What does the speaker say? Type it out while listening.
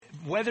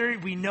Whether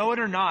we know it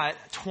or not,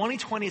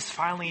 2020 is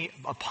finally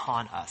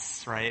upon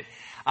us, right?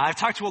 I've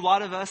talked to a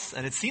lot of us,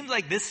 and it seems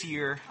like this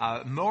year,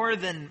 more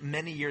than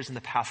many years in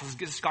the past, has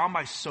just gone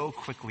by so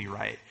quickly,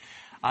 right?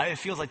 It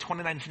feels like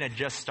 2019 had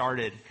just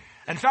started.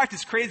 In fact,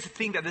 it's crazy to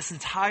think that this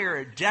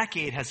entire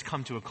decade has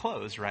come to a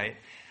close, right?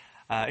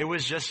 It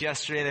was just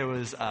yesterday, there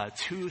was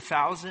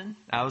 2000.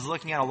 I was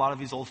looking at a lot of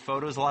these old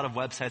photos. A lot of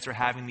websites are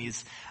having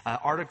these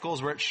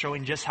articles where it's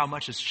showing just how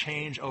much has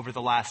changed over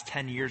the last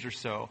 10 years or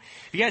so.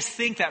 If you guys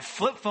think that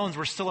flip phones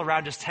were still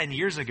around just 10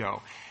 years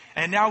ago,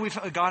 and now we've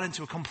gone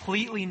into a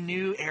completely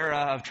new era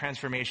of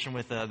transformation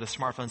with the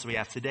smartphones we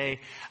have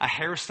today.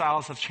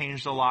 Hairstyles have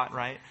changed a lot,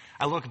 right?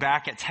 I look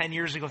back at 10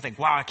 years ago and think,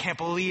 wow, I can't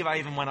believe I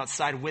even went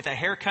outside with a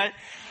haircut.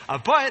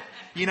 But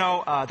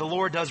the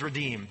Lord does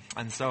redeem.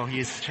 And so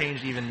he's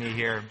changed even me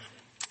here.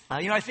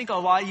 I think a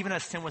lot, even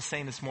as Tim was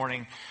saying this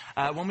morning,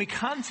 when we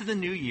come to the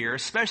new year,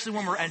 especially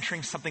when we're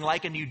entering something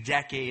like a new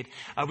decade,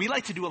 we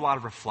like to do a lot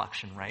of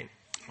reflection, right?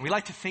 We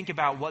like to think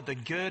about what the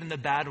good and the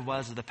bad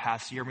was of the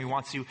past year, and we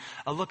want to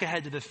look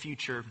ahead to the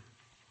future.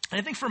 And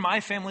I think for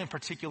my family in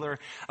particular,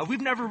 we've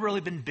never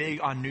really been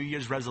big on New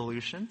Year's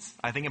resolutions.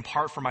 I think in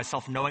part for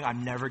myself knowing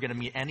I'm never going to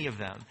meet any of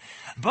them.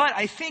 But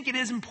I think it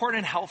is important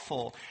and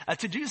helpful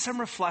to do some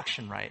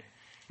reflection, right?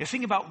 You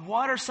think about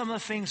what are some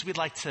of the things we'd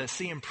like to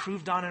see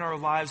improved on in our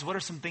lives? What are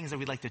some things that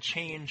we'd like to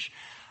change?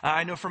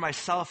 I know for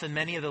myself and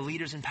many of the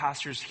leaders and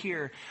pastors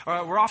here,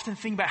 we're often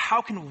thinking about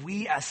how can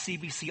we as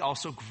CBC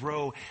also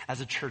grow as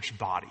a church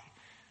body.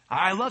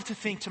 I love to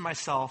think to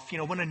myself,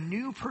 when a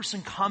new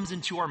person comes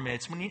into our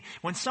midst,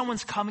 when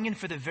someone's coming in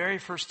for the very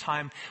first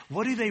time,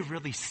 what do they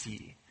really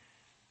see?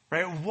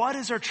 Right? What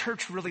is our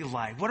church really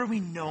like? What are we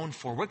known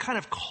for? What kind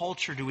of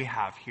culture do we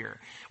have here?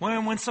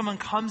 When someone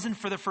comes in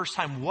for the first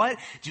time, what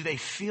do they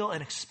feel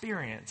and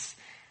experience?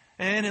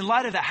 And in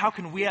light of that, how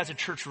can we as a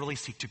church really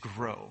seek to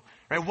grow?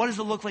 Right? What does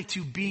it look like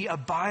to be a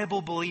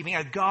Bible-believing,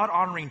 a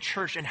God-honoring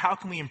church, and how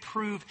can we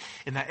improve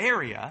in that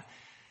area?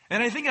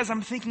 And I think as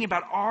I'm thinking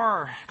about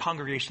our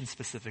congregation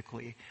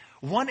specifically,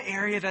 one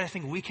area that I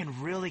think we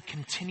can really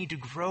continue to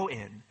grow in,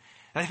 and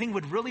I think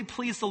would really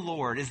please the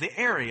Lord, is the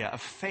area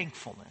of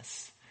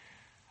thankfulness.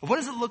 What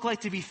does it look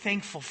like to be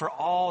thankful for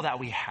all that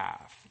we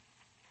have?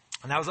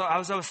 And I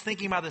was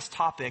thinking about this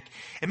topic,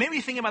 it made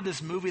me think about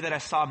this movie that I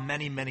saw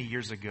many, many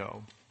years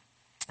ago.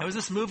 It was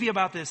this movie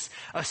about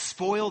a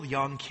spoiled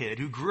young kid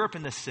who grew up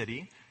in the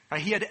city.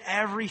 Right? He had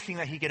everything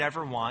that he could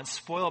ever want,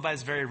 spoiled by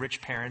his very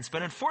rich parents.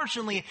 But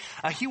unfortunately,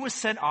 he was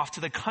sent off to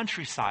the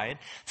countryside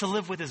to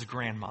live with his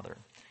grandmother.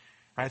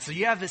 Right? So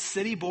you have this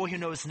city boy who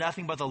knows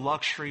nothing but the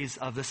luxuries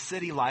of the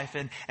city life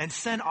and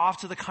sent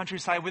off to the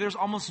countryside where there's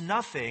almost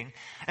nothing.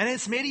 And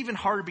it's made even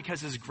harder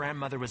because his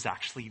grandmother was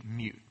actually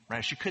mute.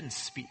 Right? She couldn't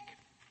speak.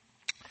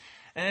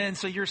 And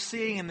so you're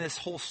seeing in this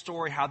whole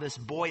story how this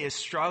boy is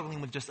struggling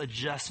with just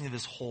adjusting to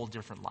this whole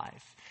different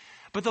life.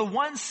 But the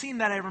one scene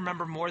that I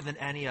remember more than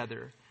any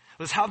other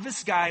was how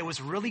this guy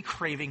was really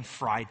craving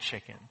fried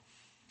chicken.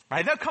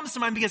 Right? That comes to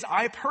mind because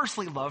I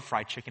personally love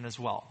fried chicken as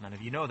well. None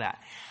of you know that.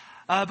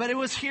 But it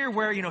was here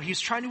where,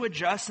 he's trying to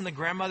adjust and the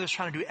grandmother's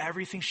trying to do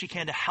everything she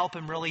can to help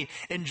him really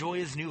enjoy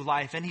his new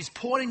life. And he's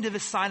pointing to the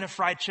sign of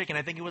fried chicken.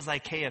 I think it was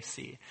like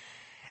KFC.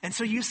 And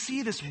so you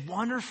see this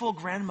wonderful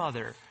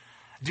grandmother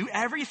do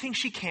everything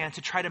she can to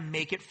try to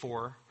make it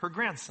for her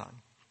grandson.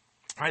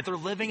 All right, they're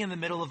living in the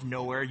middle of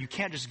nowhere. You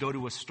can't just go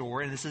to a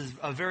store, and this is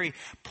a very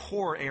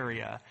poor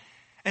area.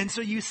 And so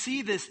you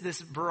see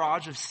this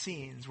barrage of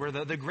scenes where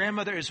the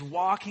grandmother is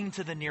walking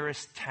to the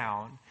nearest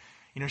town.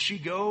 She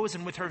goes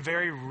and with her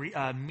very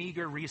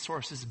meager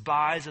resources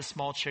buys a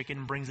small chicken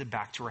and brings it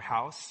back to her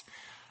house.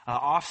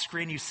 Off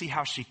screen, you see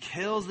how she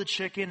kills the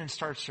chicken and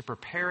starts to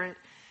prepare it.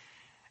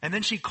 And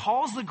then she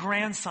calls the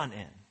grandson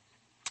in.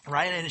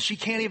 Right? And she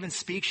can't even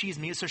speak. She's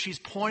mute. So she's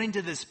pointing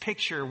to this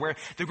picture where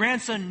the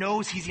grandson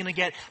knows he's going to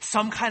get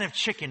some kind of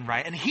chicken,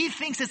 right? And he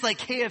thinks it's like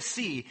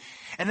KFC.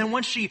 And then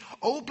once she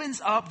opens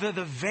up the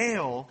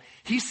veil,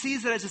 he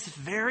sees it as this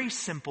very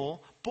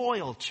simple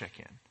boiled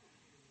chicken.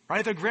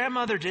 Right? The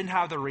grandmother didn't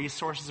have the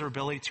resources or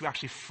ability to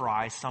actually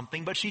fry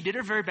something, but she did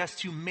her very best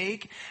to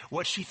make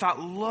what she thought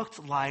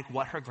looked like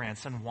what her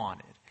grandson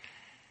wanted.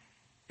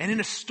 And in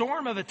a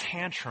storm of a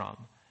tantrum,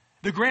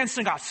 the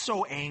grandson got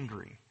so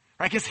angry.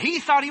 Right? Because he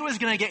thought he was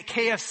going to get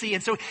KFC.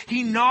 And so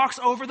he knocks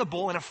over the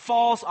bowl and it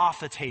falls off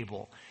the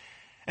table.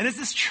 And it's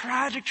this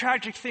tragic,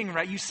 tragic thing,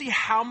 right? You see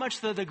how much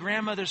the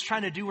grandmother's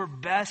trying to do her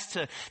best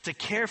to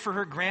care for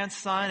her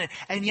grandson.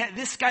 And yet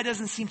this guy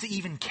doesn't seem to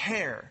even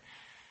care.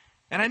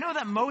 And I know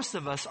that most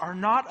of us are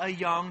not a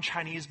young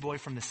Chinese boy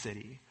from the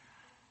city.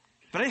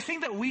 But I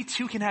think that we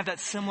too can have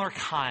that similar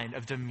kind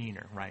of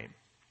demeanor, right?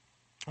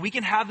 We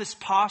can have this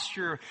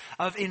posture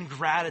of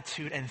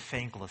ingratitude and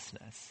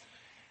thanklessness.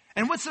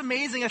 And what's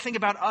amazing, I think,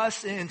 about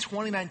us in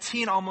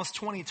 2019, almost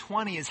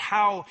 2020, is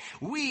how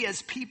we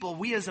as people,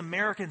 we as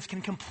Americans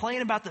can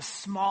complain about the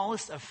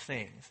smallest of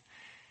things.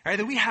 Right?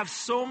 That we have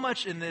so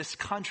much in this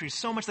country,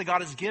 so much that God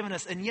has given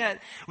us, and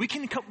yet we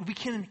can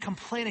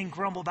complain and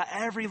grumble about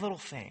every little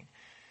thing.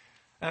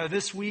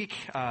 This week,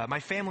 my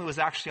family was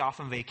actually off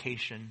on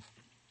vacation.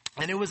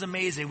 And it was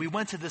amazing. We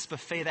went to this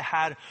buffet that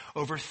had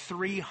over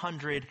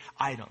 300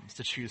 items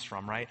to choose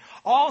from, right?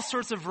 All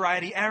sorts of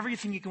variety,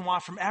 everything you can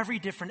want from every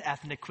different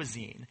ethnic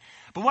cuisine.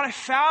 But what I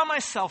found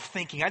myself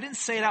thinking, I didn't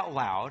say it out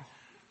loud,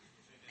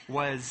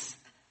 was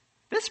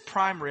this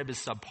prime rib is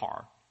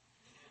subpar,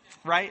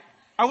 right?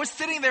 I was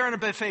sitting there in a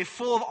buffet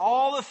full of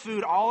all the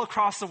food all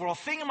across the world,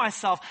 thinking to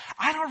myself,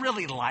 I don't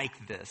really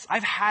like this.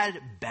 I've had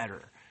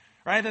better.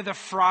 Right? The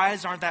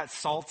fries aren't that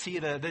salty.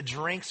 The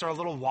drinks are a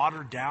little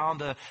watered down.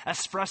 The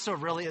espresso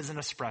really isn't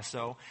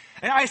espresso.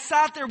 And I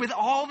sat there with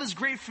all this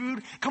great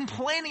food,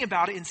 complaining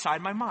about it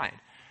inside my mind.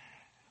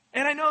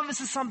 And I know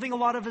this is something a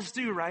lot of us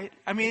do, right?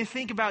 I mean,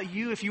 think about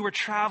you if you were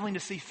traveling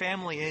to see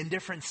family in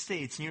different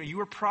states. You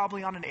were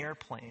probably on an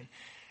airplane.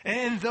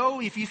 And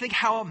though if you think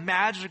how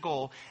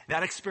magical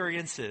that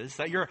experience is,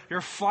 that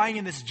you're flying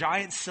in this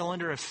giant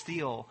cylinder of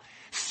steel,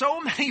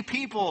 so many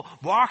people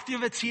walk through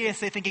the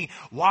TSA thinking,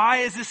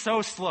 why is this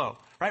so slow?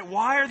 Right?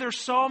 Why are there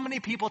so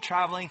many people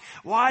traveling?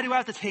 Why do I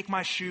have to take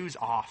my shoes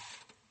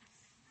off?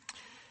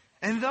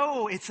 And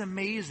though it's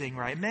amazing,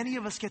 right? Many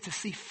of us get to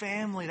see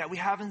family that we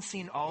haven't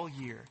seen all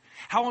year.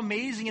 How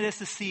amazing it is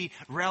to see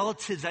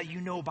relatives that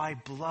you know by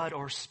blood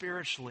or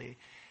spiritually.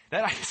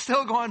 That I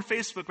still go on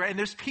Facebook, right? And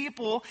there's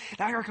people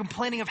that are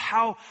complaining of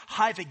how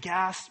high the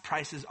gas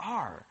prices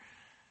are.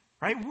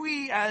 Right?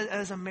 We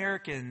as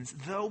Americans,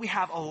 though we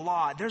have a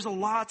lot, there's a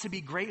lot to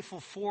be grateful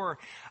for.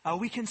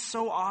 We can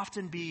so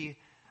often be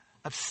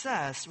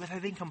obsessed with, I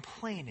think,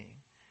 complaining.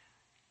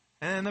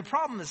 And the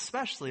problem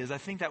especially is I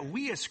think that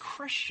we as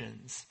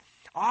Christians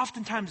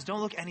oftentimes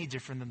don't look any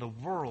different than the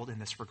world in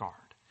this regard.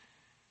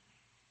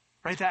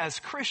 Right? That as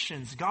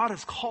Christians, God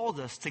has called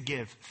us to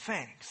give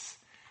thanks.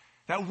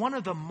 That one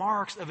of the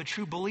marks of a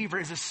true believer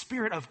is a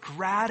spirit of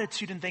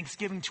gratitude and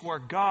thanksgiving to our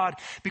God,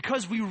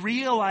 because we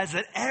realize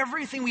that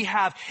everything we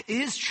have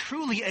is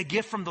truly a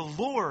gift from the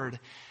Lord.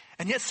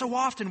 And yet so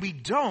often we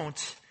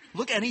don't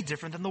look any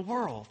different than the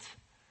world.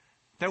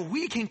 That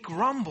we can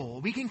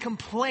grumble, we can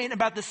complain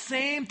about the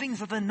same things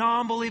that the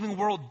non-believing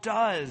world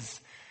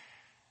does.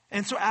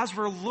 And so as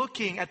we're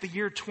looking at the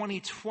year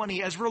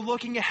 2020, as we're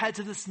looking ahead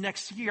to this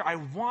next year, I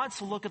want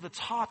to look at the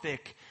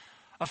topic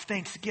of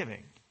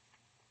thanksgiving.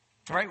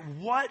 Right?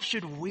 What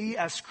should we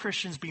as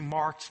Christians be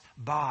marked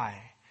by?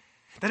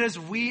 That as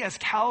we as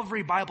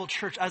Calvary Bible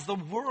Church, as the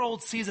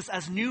world sees us,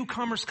 as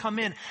newcomers come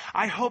in,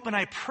 I hope and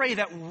I pray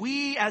that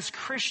we as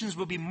Christians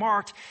will be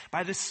marked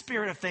by the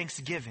spirit of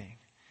thanksgiving.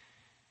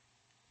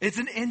 It's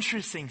an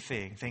interesting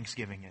thing,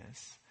 Thanksgiving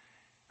is.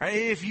 Right?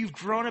 If you've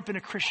grown up in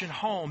a Christian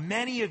home,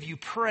 many of you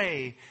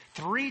pray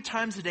 3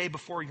 times a day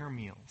before your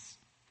meals.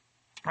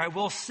 Right,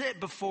 we'll sit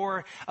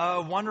before a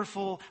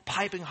wonderful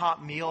piping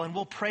hot meal and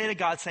we'll pray to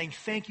God saying,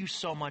 thank you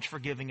so much for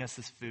giving us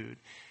this food.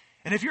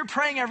 And if you're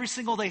praying every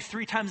single day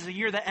 3 times a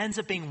year, that ends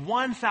up being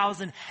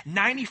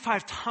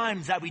 1,095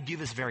 times that we do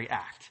this very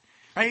act.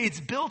 Right?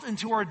 It's built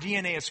into our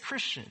DNA as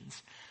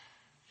Christians.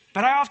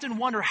 But I often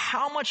wonder,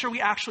 how much are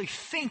we actually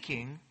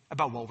thinking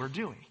about what we're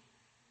doing?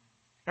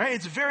 Right?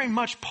 It's very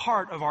much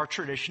part of our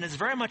tradition. It's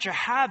very much a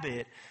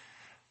habit.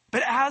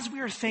 But as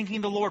we are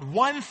thanking the Lord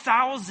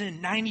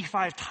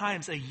 1,095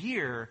 times a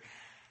year,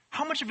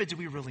 how much of it do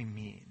we really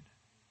mean?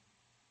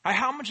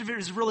 How much of it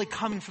is really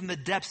coming from the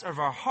depths of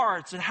our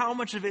hearts, and how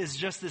much of it is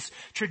just this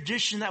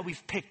tradition that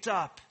we've picked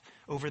up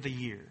over the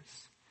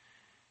years?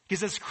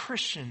 Because as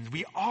Christians,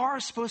 we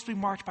are supposed to be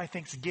marked by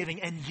thanksgiving,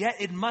 and yet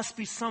it must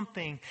be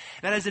something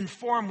that is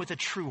informed with a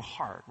true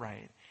heart,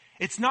 right?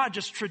 It's not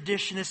just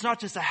tradition, it's not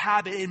just a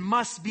habit, it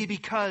must be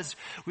because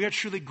we are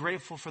truly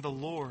grateful for the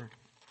Lord.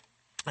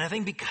 And I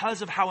think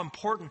because of how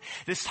important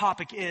this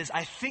topic is,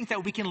 I think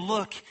that we can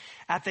look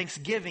at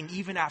Thanksgiving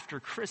even after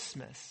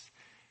Christmas.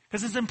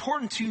 Because it's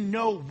important to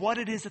know what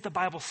it is that the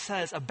Bible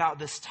says about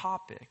this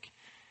topic.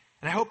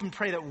 And I hope and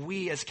pray that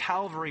we as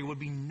Calvary would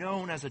be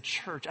known as a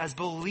church, as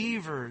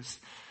believers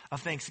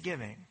of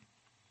Thanksgiving.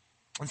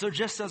 And so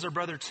just as our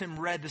brother Tim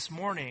read this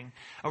morning,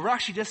 we're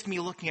actually just going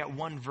to be looking at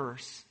one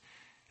verse.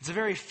 It's a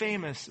very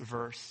famous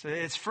verse.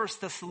 It's 1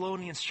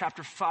 Thessalonians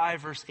chapter 5,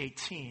 verse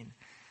 18.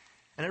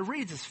 And it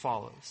reads as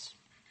follows.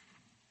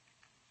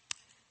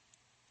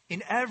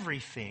 In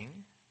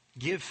everything,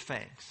 give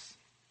thanks,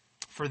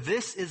 for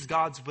this is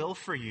God's will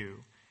for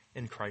you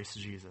in Christ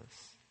Jesus.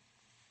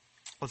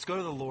 Let's go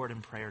to the Lord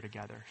in prayer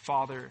together.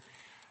 Father,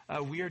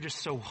 we are just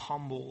so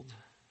humbled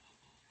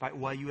by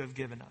what you have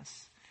given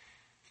us.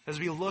 As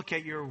we look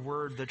at your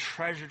word, the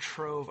treasure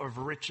trove of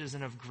riches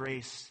and of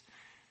grace,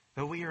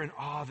 that we are in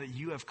awe that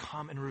you have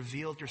come and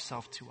revealed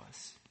yourself to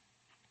us.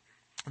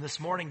 And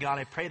this morning, God,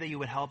 I pray that you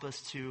would help us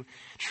to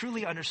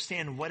truly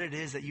understand what it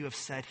is that you have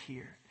said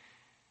here.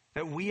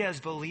 That we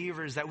as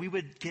believers, that we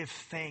would give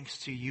thanks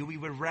to you. We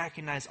would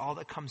recognize all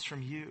that comes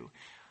from you.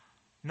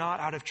 Not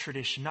out of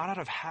tradition, not out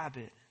of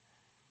habit,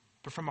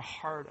 but from a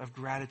heart of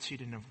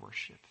gratitude and of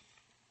worship.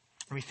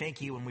 And we thank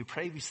you and we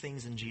pray these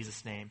things in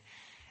Jesus' name.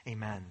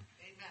 Amen.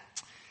 Amen.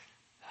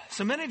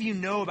 So many of you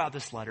know about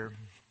this letter.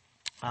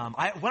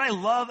 What I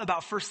love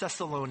about 1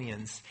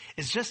 Thessalonians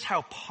is just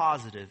how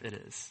positive it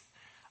is.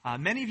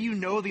 Many of you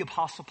know the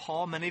Apostle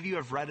Paul. Many of you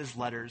have read his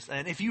letters.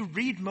 And if you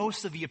read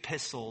most of the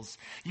epistles,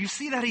 you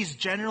see that he's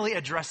generally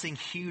addressing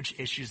huge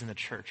issues in the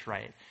church,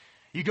 right?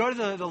 You go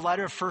to the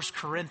letter of 1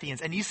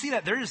 Corinthians, and you see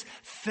that they're just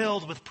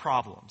filled with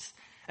problems.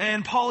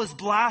 And Paul is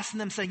blasting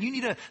them, saying, you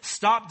need to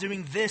stop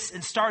doing this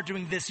and start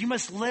doing this. You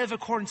must live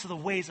according to the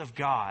ways of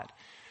God.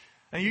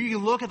 And you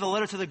look at the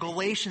letter to the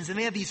Galatians, and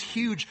they have these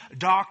huge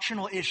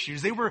doctrinal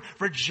issues. They were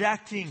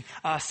rejecting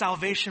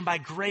salvation by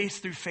grace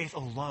through faith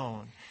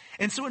alone.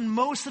 And so in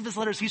most of his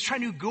letters, he's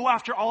trying to go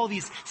after all of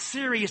these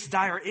serious,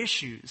 dire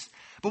issues.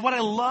 But what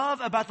I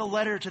love about the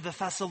letter to the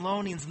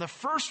Thessalonians, and the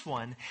first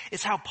one,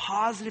 is how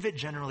positive it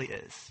generally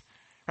is.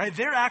 Right?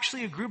 They're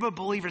actually a group of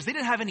believers. They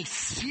didn't have any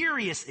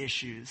serious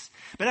issues.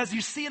 But as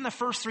you see in the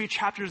first 3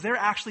 chapters, they're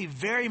actually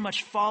very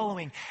much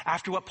following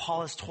after what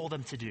Paul has told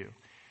them to do.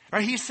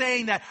 Right? He's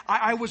saying that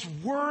I was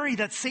worried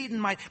that Satan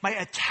might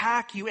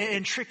attack you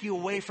and trick you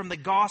away from the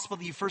gospel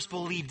that you first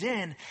believed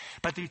in.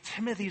 But through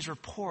Timothy's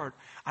report,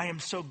 I am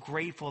so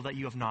grateful that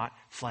you have not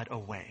fled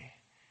away.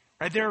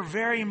 Right? They're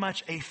very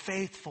much a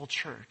faithful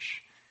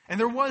church. And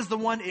there was the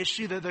one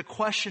issue, the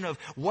question of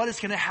what is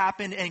going to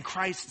happen in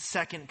Christ's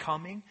second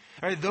coming.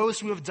 Right? Those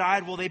who have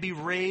died, will they be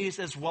raised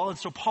as well? And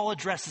so Paul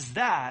addresses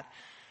that.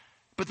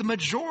 But the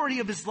majority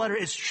of his letter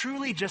is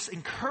truly just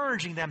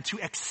encouraging them to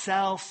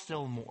excel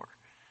still more.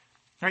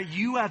 Right?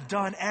 You have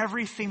done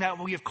everything that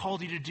we have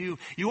called you to do.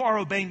 You are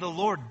obeying the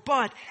Lord,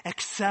 but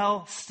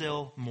excel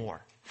still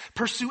more.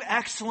 Pursue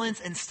excellence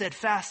and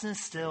steadfastness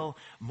still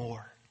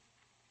more.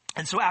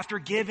 And so after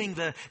giving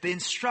the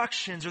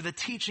instructions or the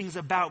teachings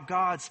about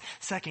God's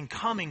second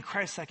coming,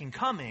 Christ's second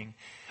coming,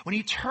 when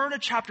you turn to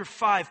chapter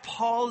 5,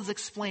 Paul is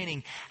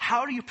explaining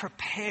how do you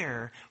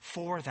prepare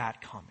for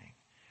that coming?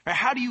 Right?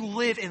 How do you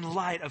live in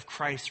light of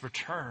Christ's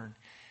return?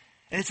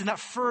 And it's in that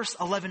first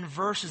 11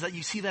 verses that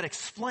you see that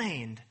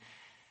explained.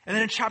 And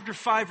then in chapter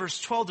 5,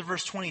 verse 12 to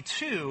verse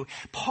 22,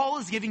 Paul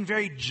is giving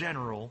very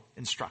general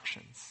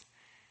instructions.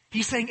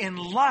 He's saying in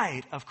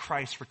light of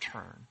Christ's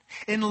return,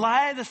 in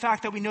light of the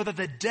fact that we know that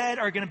the dead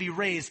are going to be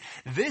raised,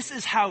 this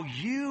is how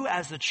you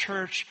as the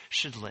church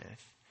should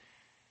live.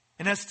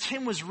 And as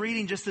Tim was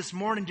reading just this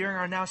morning during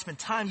our announcement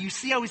time, you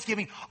see how he's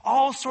giving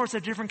all sorts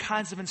of different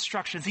kinds of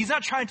instructions. He's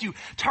not trying to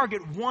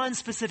target one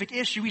specific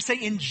issue. He's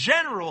saying in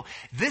general,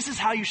 this is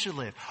how you should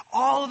live.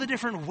 All of the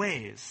different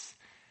ways.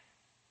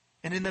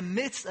 And in the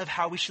midst of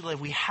how we should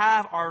live, we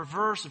have our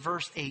verse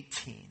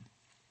 18.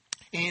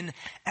 In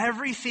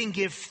everything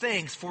give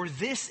thanks, for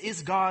this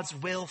is God's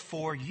will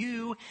for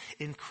you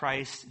in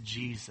Christ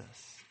Jesus.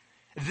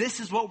 This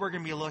is what we're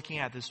going to be looking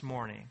at this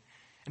morning.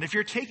 And if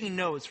you're taking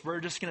notes,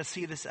 we're just going to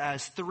see this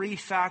as 3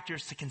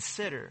 factors to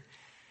consider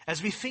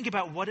as we think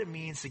about what it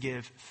means to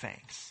give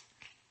thanks.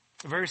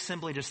 Very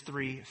simply, just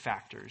 3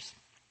 factors.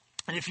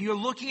 And if you're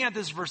looking at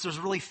this verse, there's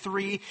really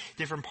 3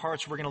 different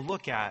parts we're going to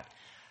look at.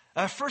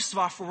 First of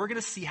all, we're going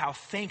to see how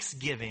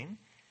thanksgiving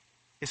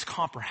is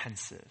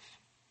comprehensive.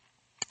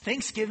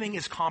 Thanksgiving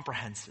is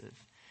comprehensive.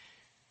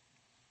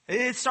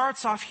 It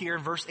starts off here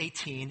in verse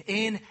 18.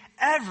 In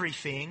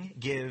everything,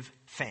 give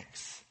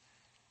thanks.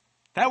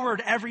 That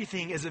word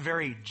everything is a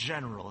very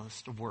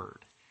generalist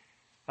word.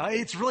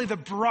 It's really the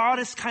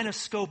broadest kind of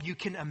scope you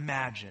can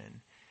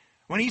imagine.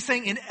 When he's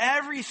saying in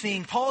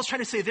everything, Paul is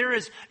trying to say there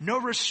is no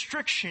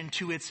restriction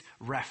to its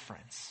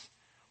reference.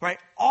 Right?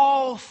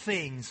 All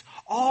things,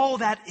 all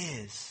that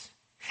is.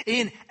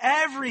 In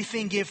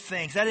everything give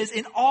thanks. That is,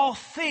 in all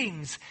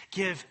things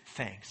give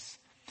thanks.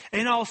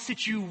 In all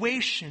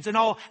situations, in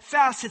all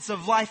facets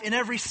of life, in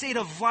every state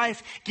of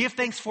life, give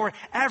thanks for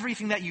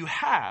everything that you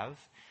have.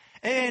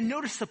 And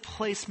notice the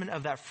placement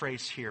of that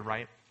phrase here,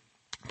 right?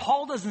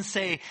 Paul doesn't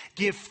say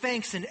give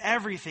thanks in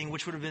everything,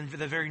 which would have been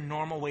the very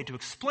normal way to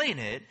explain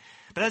it.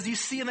 But as you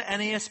see in the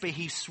NASB,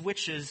 he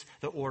switches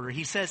the order.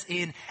 He says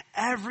in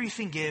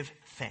everything give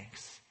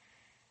thanks.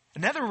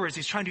 In other words,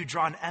 he's trying to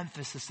draw an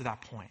emphasis to that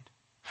point.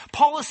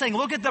 Paul is saying,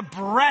 look at the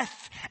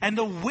breadth and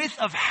the width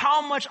of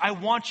how much I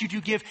want you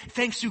to give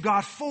thanks to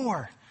God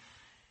for.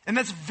 And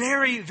that's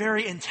very,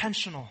 very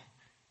intentional.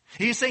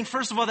 He's saying,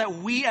 first of all, that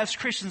we as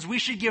Christians, we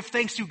should give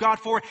thanks to God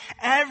for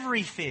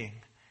everything.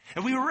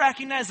 And we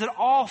recognize that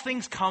all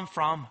things come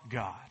from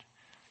God.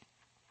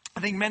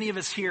 I think many of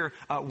us here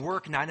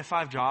work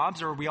 9-to-5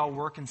 jobs, or we all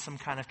work in some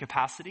kind of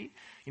capacity.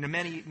 You know,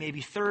 many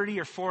maybe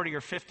 30 or 40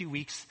 or 50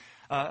 weeks,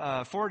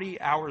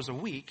 40 hours a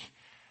week.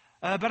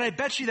 But I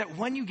bet you that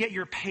when you get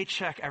your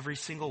paycheck every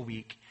single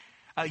week,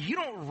 you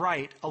don't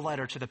write a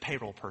letter to the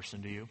payroll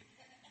person, do you?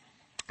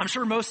 I'm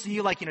sure most of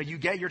you, you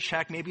get your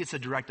check. Maybe it's a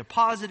direct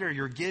deposit or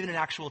you're given an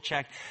actual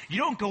check. You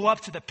don't go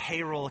up to the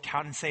payroll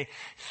account and say,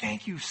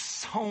 thank you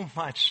so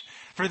much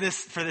for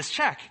this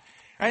check.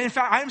 Right? In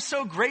fact, I'm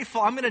so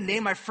grateful. I'm going to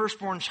name my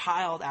firstborn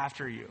child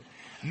after you.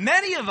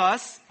 Many of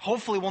us,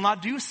 hopefully, will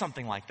not do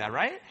something like that,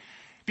 right?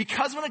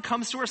 Because when it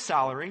comes to our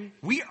salary,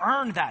 we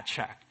earn that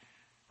check.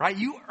 Right?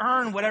 You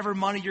earn whatever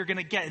money you're going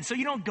to get. And so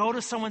you don't go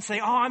to someone and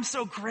say, oh, I'm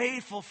so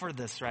grateful for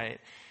this,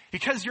 right?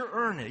 Because you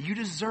earn it. You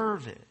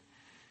deserve it.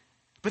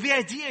 But the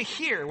idea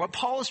here, what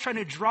Paul is trying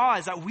to draw,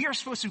 is that we are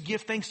supposed to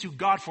give thanks to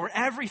God for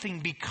everything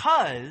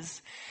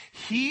because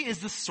he is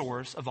the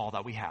source of all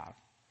that we have.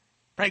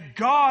 Right?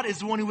 God is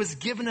the one who has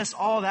given us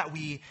all that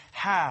we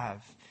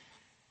have.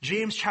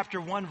 James chapter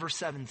 1, verse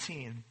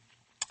 17.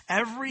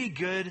 Every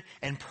good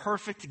and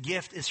perfect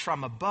gift is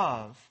from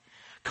above,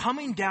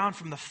 coming down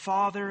from the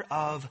Father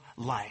of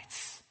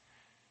lights.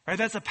 Right?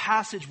 That's a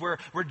passage where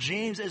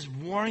James is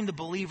warning the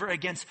believer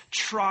against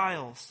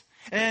trials.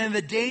 And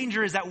the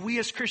danger is that we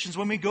as Christians,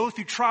 when we go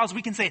through trials,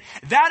 we can say,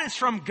 that is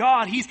from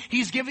God.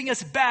 He's giving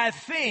us bad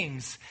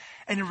things.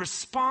 And in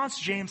response,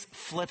 James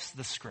flips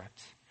the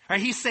script. Right?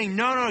 He's saying,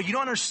 no, you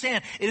don't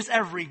understand. It is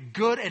every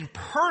good and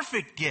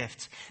perfect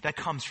gift that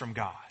comes from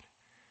God.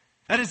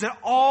 That is that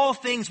all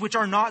things which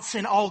are not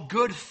sin, all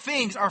good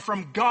things are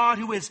from God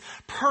who is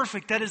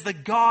perfect. That is the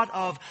God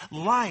of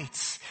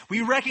lights.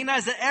 We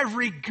recognize that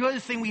every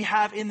good thing we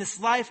have in this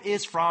life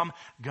is from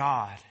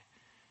God.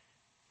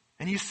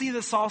 And you see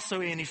this also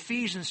in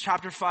Ephesians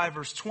chapter 5,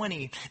 verse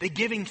 20, that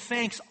giving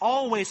thanks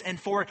always and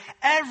for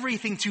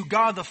everything to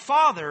God the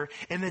Father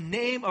in the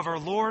name of our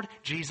Lord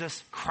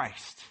Jesus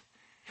Christ.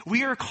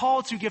 We are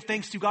called to give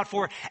thanks to God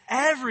for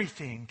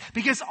everything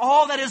because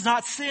all that is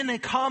not sin,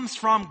 it comes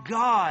from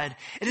God.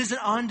 It is an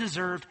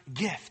undeserved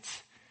gift.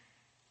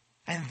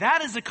 And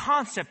that is a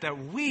concept that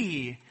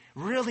we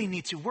really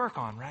need to work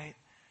on, right?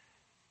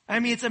 I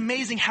mean, it's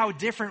amazing how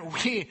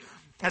different we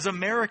as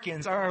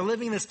Americans are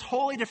living in this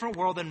totally different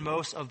world than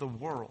most of the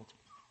world.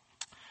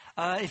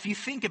 If you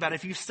think about it,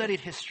 if you've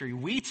studied history,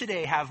 we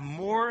today have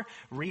more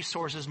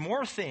resources,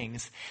 more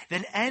things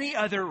than any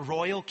other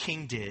royal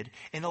king did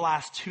in the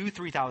last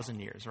 3,000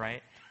 years,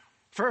 right?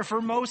 For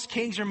most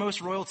kings or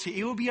most royalty,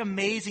 it would be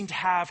amazing to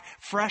have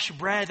fresh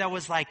bread that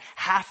was like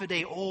half a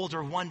day old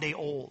or 1 day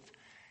old.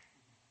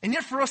 And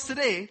yet for us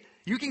today,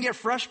 you can get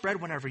fresh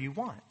bread whenever you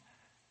want.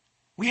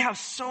 We have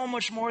so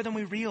much more than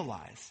we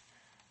realize.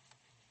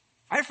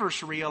 I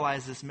first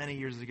realized this many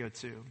years ago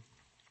too.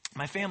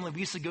 My family,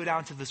 we used to go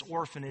down to this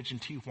orphanage in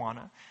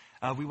Tijuana.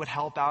 We would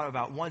help out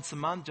about once a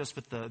month just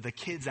with the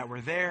kids that were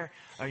there,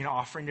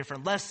 offering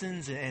different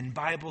lessons and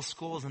Bible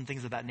schools and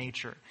things of that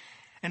nature.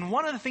 And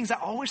one of the things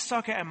that always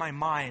stuck out in my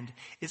mind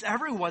is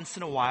every once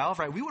in a while,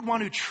 right, we would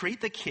want to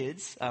treat the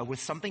kids with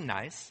something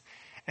nice.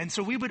 And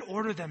so we would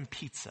order them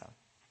pizza.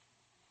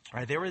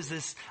 Right, there was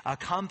this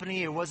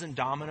company, it wasn't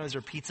Domino's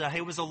or Pizza,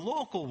 it was a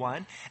local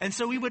one. And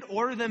so we would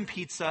order them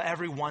pizza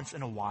every once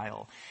in a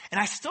while.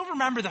 And I still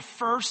remember the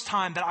first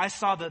time that I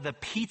saw the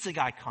pizza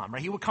guy come,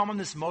 right? He would come on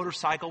this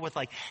motorcycle with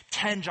like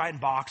 10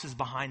 giant boxes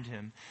behind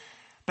him.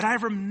 But I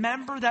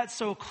remember that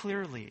so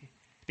clearly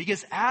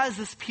because as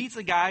this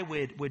pizza guy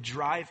would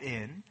drive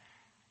in,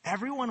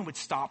 everyone would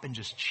stop and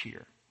just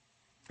cheer.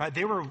 Right?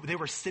 They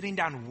were sitting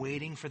down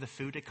waiting for the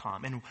food to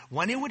come. And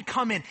when it would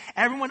come in,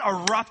 everyone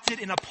erupted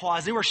in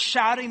applause. They were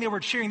shouting, they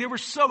were cheering, they were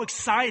so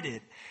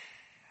excited.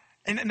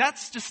 And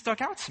that's just stuck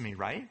out to me,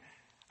 right?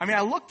 I mean,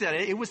 I looked at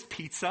it, it was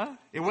pizza.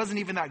 It wasn't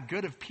even that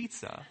good of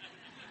pizza.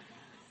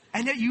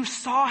 And yet you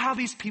saw how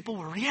these people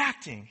were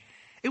reacting.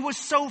 It was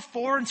so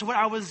foreign to what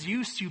I was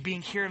used to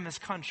being here in this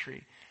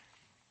country.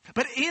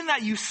 But in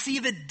that you see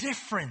the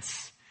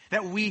difference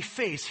that we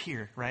face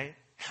here, right?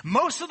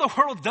 Most of the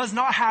world does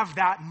not have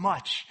that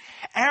much.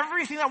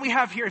 Everything that we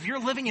have here, if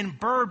you're living in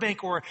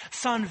Burbank or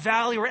Sun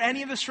Valley or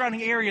any of the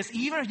surrounding areas,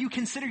 even if you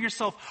consider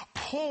yourself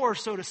poor,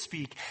 so to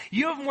speak,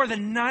 you have more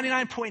than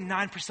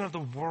 99.9% of the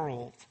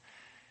world.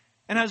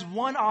 And as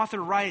one author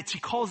writes, he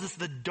calls this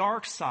the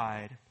dark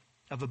side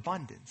of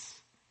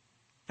abundance.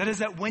 That is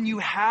that when you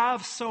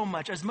have so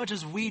much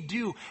as we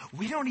do,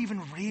 we don't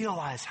even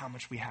realize how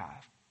much we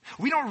have.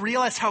 We don't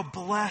realize how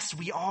blessed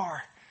we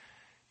are.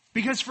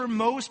 Because for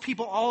most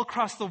people all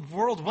across the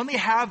world, when they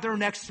have their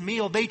next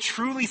meal, they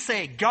truly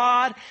say,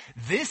 God,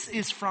 this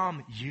is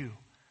from you.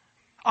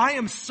 I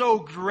am so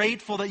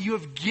grateful that you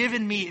have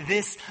given me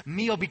this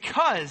meal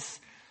because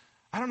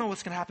I don't know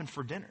what's going to happen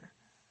for dinner.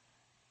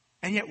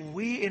 And yet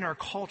we in our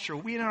culture,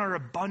 we in our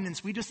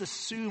abundance, we just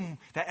assume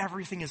that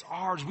everything is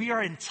ours. We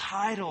are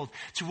entitled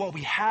to what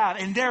we have.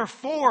 And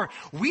therefore,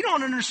 we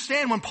don't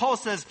understand when Paul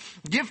says,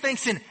 give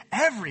thanks in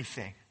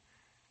everything.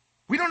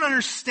 We don't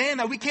understand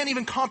that. We can't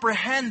even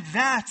comprehend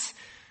that.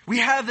 We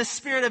have the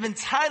spirit of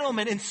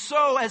entitlement. And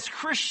so as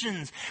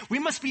Christians, we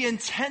must be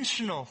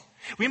intentional.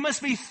 We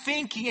must be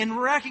thinking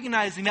and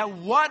recognizing that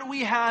what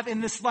we have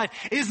in this life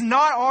is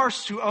not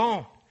ours to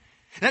own.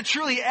 That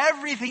truly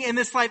everything in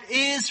this life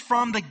is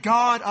from the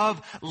God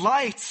of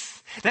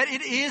lights. That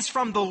it is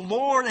from the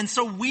Lord. And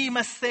so we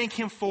must thank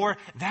him for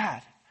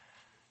that.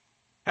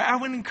 I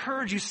would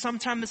encourage you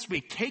sometime this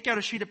week, take out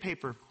a sheet of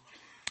paper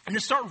and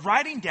just start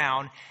writing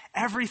down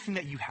everything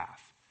that you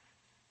have.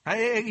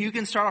 Right? You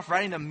can start off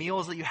writing the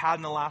meals that you had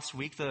in the last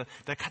week, the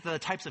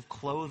types of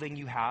clothing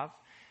you have.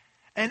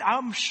 And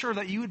I'm sure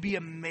that you would be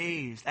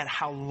amazed at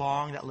how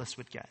long that list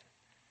would get.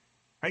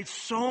 Right?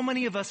 So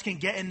many of us can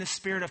get in the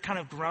spirit of kind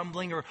of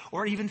grumbling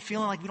or even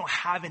feeling like we don't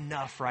have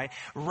enough, right?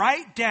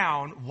 Write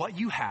down what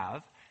you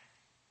have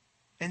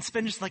and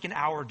spend just like an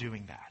hour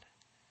doing that.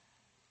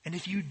 And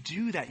if you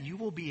do that, you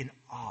will be in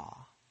awe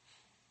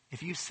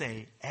if you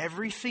say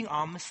everything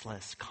on this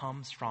list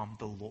comes from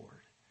the Lord.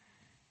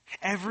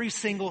 Every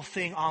single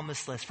thing on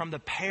this list, from the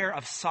pair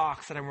of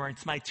socks that I'm wearing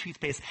to my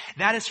toothpaste,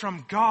 that is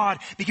from God,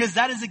 because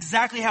that is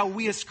exactly how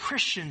we as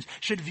Christians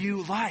should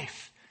view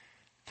life.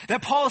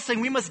 That Paul is saying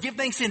we must give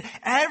thanks in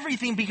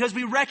everything because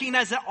we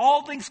recognize that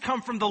all things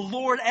come from the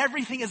Lord.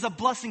 Everything is a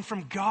blessing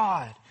from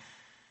God.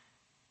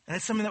 And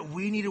it's something that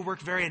we need to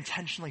work very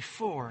intentionally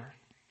for.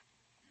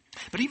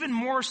 But even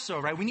more so,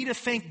 right? We need to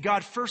thank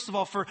God, first of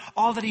all, for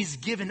all that He's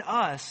given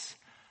us.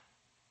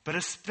 But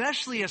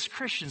especially as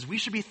Christians, we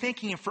should be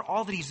thanking Him for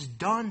all that He's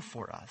done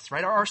for us,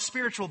 right? Our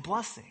spiritual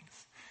blessings.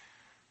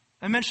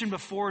 I mentioned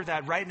before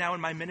that right now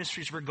in my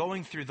ministries, we're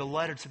going through the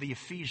letter to the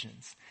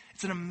Ephesians.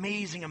 It's an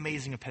amazing,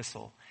 amazing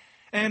epistle.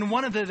 And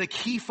one of the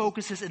key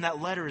focuses in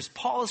that letter is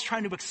Paul is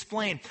trying to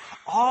explain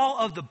all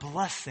of the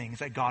blessings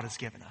that God has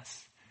given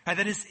us. Right?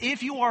 That is,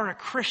 if you are a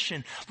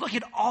Christian, look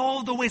at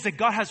all the ways that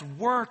God has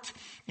worked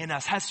in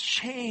us, has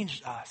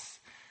changed us.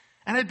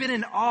 And I've been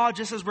in awe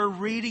just as we're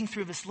reading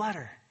through this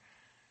letter.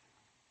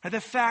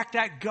 The fact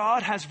that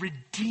God has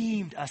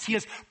redeemed us. He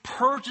has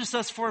purchased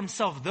us for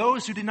Himself,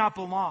 those who did not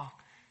belong.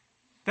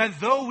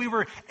 That though we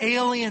were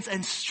aliens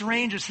and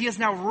strangers, He has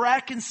now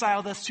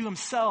reconciled us to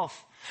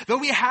Himself. Though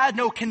we had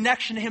no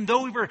connection to Him,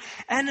 though we were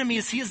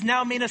enemies, He has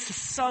now made us His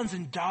sons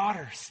and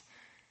daughters.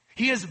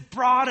 He has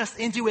brought us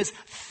into His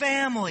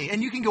family.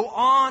 And you can go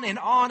on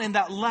in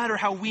that letter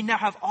how we now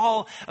have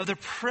all of the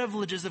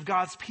privileges of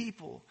God's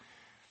people.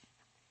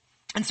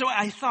 And so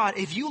I thought,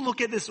 if you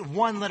look at this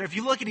one letter, if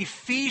you look at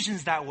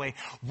Ephesians that way,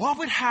 what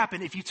would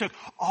happen if you took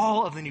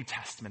all of the New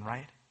Testament,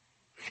 right?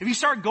 If you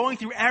start going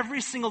through every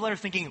single letter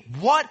thinking,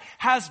 what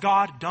has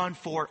God done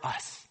for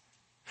us?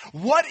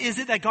 What is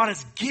it that God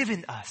has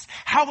given us?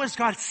 How has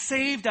God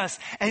saved us?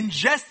 And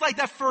just like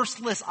that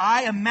first list,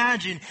 I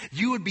imagine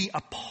you would be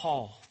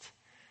appalled.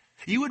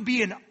 You would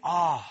be in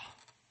awe.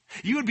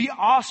 You would be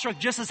awestruck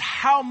just as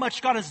how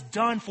much God has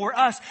done for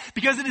us,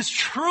 because it is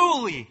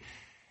truly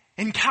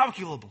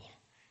incalculable.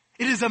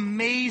 It is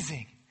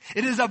amazing.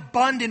 It is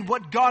abundant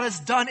what God has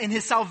done in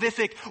His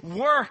salvific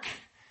work.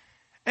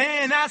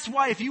 And that's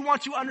why if you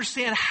want to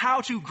understand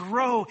how to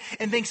grow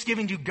in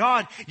thanksgiving to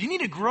God, you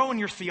need to grow in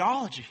your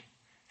theology.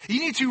 You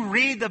need to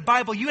read the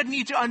Bible. You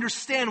need to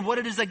understand what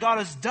it is that God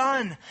has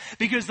done.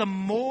 Because the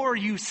more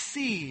you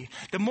see,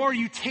 the more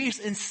you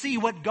taste and see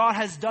what God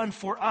has done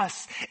for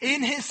us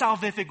in His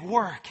salvific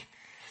work,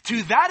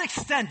 to that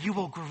extent you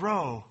will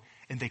grow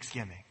in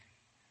thanksgiving.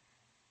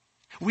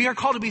 We are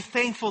called to be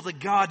thankful to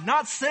God,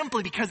 not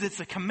simply because it's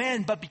a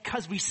command, but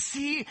because we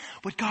see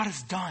what God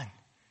has done.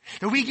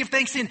 That we give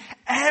thanks in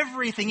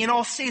everything, in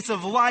all states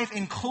of life,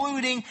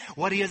 including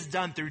what He has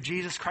done through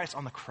Jesus Christ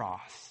on the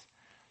cross.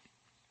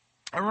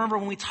 I remember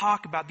when we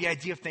talk about the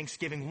idea of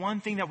thanksgiving,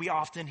 one thing that we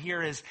often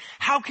hear is,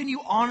 how can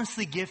you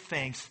honestly give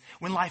thanks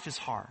when life is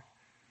hard?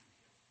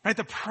 Right?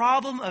 The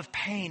problem of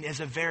pain is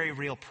a very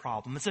real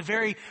problem. It's a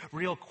very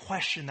real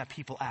question that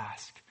people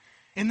ask.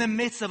 In the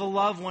midst of a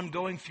loved one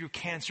going through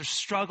cancer,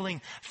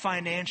 struggling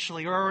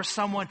financially, or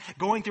someone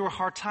going through a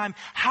hard time,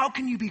 how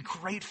can you be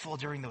grateful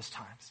during those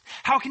times?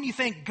 How can you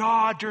thank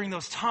God during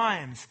those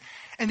times?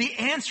 And the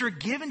answer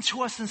given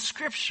to us in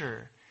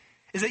Scripture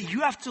is that you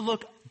have to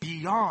look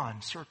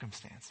beyond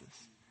circumstances.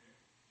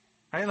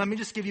 Right? Let me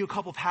just give you a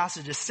couple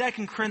passages.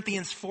 2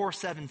 Corinthians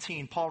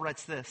 4:17, Paul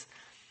writes this: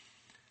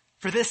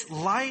 "For this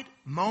light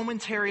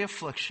momentary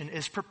affliction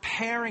is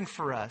preparing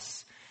for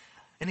us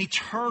an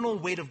eternal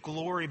weight of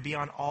glory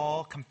beyond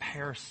all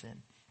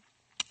comparison,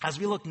 as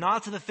we look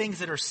not to the things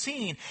that are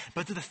seen,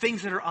 but to the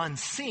things that are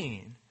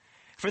unseen.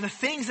 For the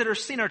things that are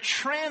seen are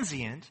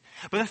transient,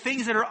 but the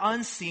things that are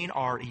unseen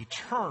are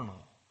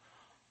eternal."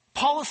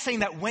 Paul is saying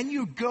that when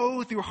you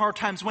go through hard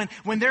times,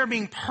 when they're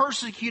being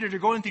persecuted or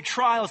going through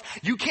trials,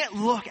 you can't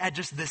look at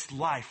just this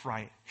life,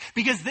 right?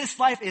 Because this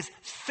life is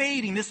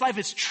fading. This life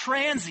is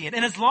transient.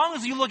 And as long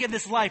as you look at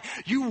this life,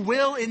 you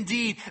will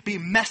indeed be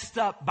messed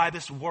up by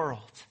this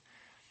world.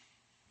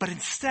 But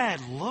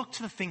instead, look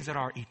to the things that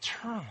are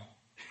eternal.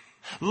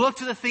 Look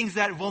to the things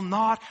that will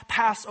not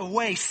pass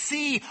away.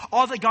 See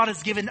all that God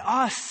has given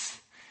us.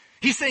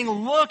 He's saying,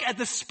 look at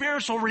the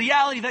spiritual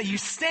reality that you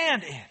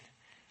stand in.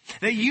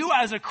 That you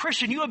as a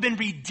Christian, you have been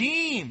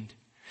redeemed.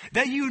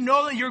 That you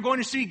know that you're going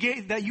to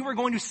see, that you are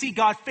going to see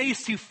God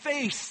face to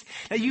face.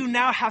 That you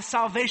now have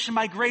salvation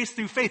by grace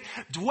through faith.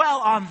 Dwell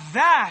on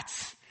that.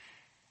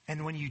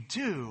 And when you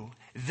do,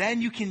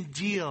 then you can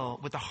deal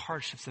with the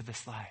hardships of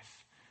this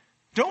life.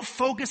 Don't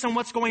focus on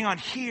what's going on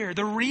here.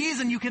 The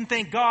reason you can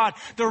thank God,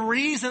 the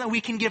reason that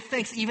we can give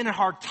thanks even in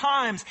hard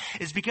times,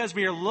 is because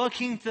we are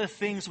looking to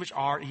things which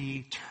are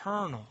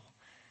eternal.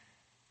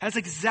 That's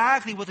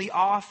exactly what the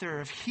author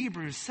of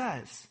Hebrews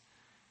says.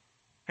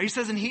 He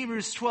says in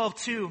Hebrews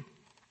 12:2,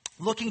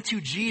 looking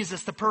to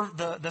Jesus,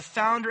 the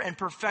founder and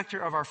perfecter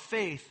of our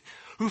faith,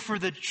 who for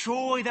the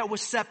joy that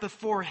was set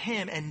before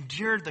Him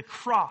endured the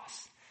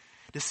cross,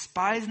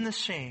 despising the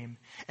shame,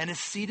 and is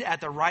seated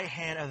at the right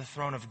hand of the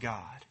throne of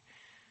God.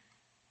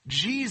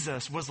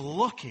 Jesus was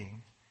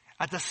looking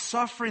at the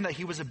suffering that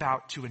He was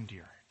about to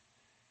endure.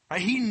 Right?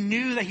 He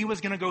knew that he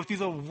was going to go through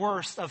the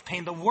worst of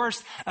pain, the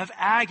worst of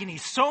agony,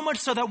 so much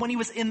so that when he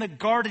was in the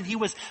garden, he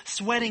was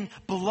sweating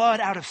blood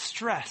out of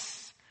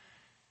stress.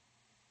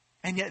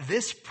 And yet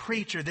this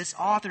preacher, this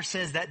author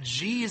says that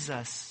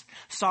Jesus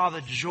saw the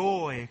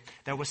joy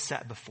that was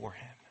set before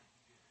him.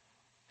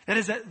 That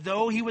is, that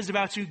though he was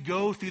about to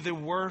go through the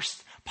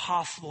worst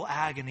possible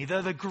agony,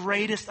 the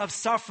greatest of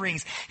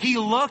sufferings, he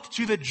looked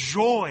to the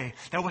joy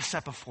that was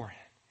set before him.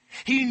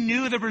 He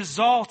knew the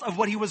result of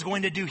what he was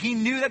going to do. He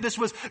knew that this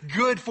was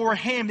good for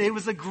him. It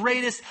was the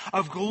greatest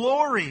of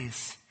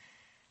glories.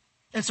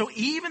 And so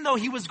even though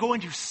he was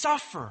going to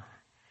suffer,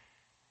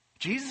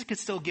 Jesus could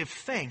still give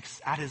thanks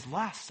at his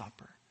Last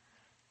Supper.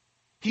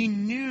 He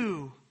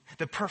knew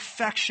the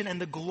perfection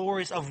and the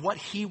glories of what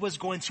he was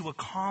going to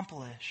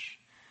accomplish.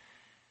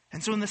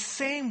 And so in the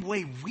same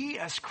way, we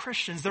as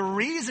Christians, the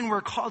reason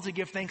we're called to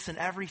give thanks in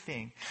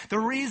everything, the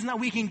reason that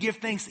we can give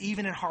thanks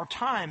even in hard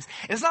times,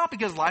 is not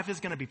because life is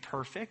going to be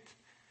perfect.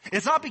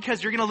 It's not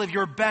because you're going to live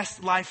your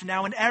best life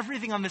now and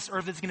everything on this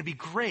earth is going to be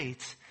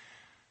great.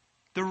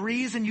 The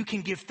reason you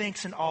can give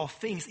thanks in all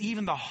things,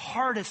 even the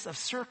hardest of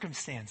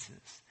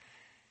circumstances,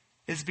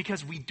 is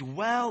because we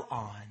dwell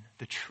on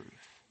the truth.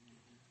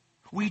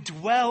 We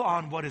dwell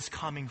on what is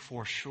coming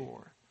for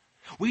sure.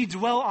 We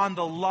dwell on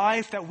the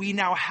life that we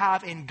now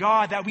have in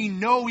God, that we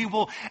know we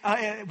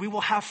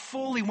will have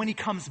fully when he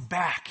comes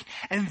back.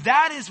 And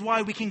that is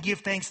why we can give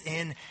thanks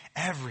in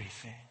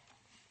everything.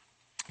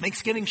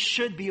 Thanksgiving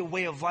should be a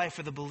way of life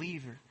for the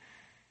believer.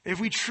 If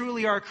we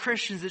truly are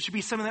Christians, it should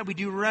be something that we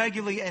do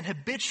regularly and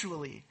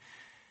habitually.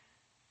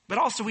 But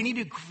also we need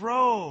to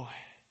grow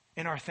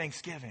in our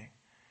thanksgiving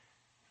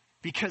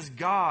because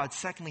God,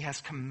 secondly, has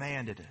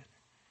commanded it.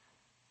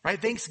 Right?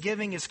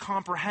 Thanksgiving is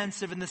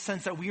comprehensive in the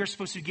sense that we are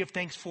supposed to give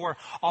thanks for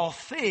all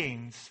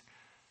things.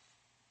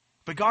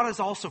 But God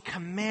has also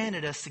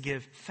commanded us to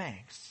give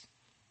thanks.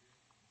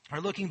 Or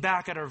looking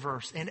back at our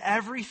verse, in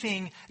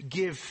everything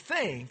give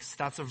thanks,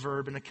 that's a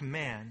verb and a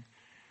command,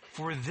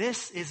 for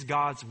this is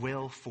God's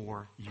will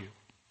for you.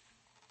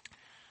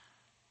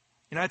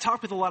 You know, I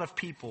talk with a lot of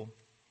people,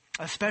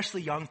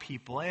 especially young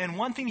people, and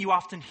one thing you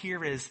often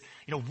hear is,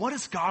 what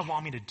does God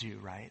want me to do,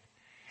 right?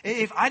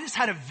 If I just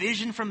had a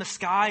vision from the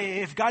sky,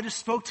 if God just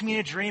spoke to me in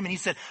a dream and he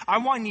said, I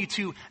want you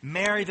to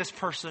marry this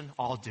person,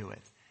 I'll do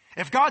it.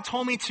 If God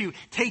told me to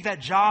take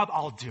that job,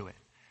 I'll do it.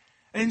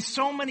 And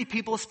so many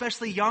people,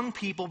 especially young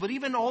people, but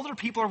even older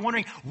people are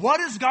wondering, what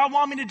does God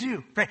want me to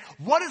do? Right?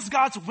 What is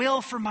God's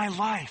will for my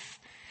life?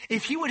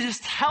 If he would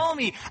just tell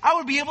me, I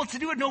would be able to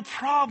do it no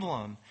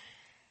problem.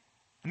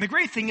 And the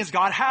great thing is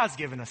God has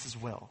given us his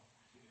will.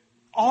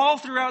 All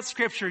throughout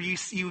Scripture,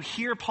 you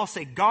hear Paul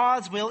say,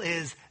 God's will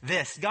is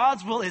this.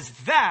 God's will is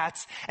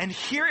that. And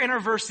here in our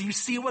verse, you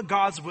see what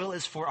God's will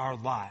is for our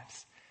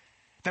lives.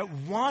 That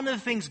one of the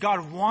things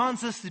God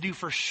wants us to do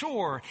for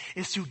sure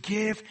is to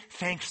give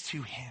thanks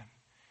to him.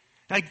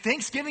 Like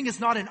Thanksgiving is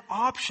not an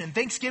option.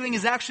 Thanksgiving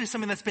is actually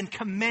something that's been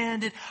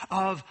commanded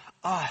of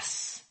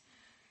us.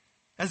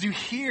 As you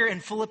hear in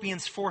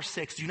Philippians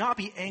 4:6, do not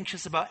be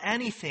anxious about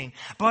anything,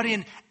 but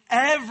in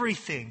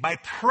everything, by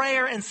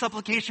prayer and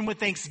supplication with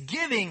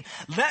thanksgiving,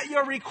 let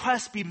your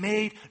requests be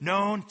made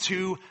known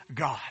to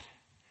God.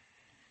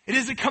 It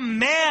is a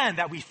command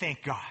that we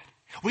thank God.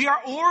 We are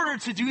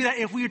ordered to do that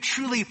if we are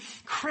truly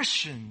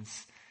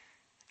Christians.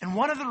 And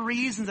one of the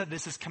reasons that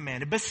this is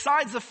commanded,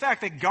 besides the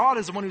fact that God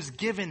is the one who's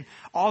given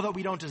all that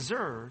we don't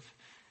deserve,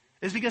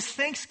 is because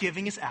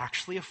thanksgiving is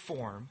actually a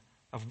form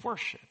of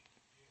worship.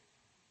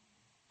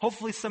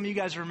 Hopefully some of you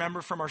guys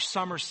remember from our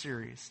summer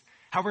series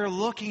how we're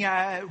looking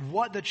at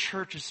what the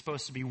church is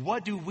supposed to be.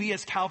 What do we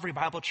as Calvary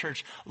Bible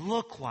Church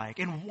look like?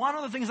 And one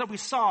of the things that we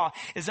saw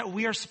is that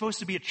we are supposed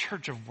to be a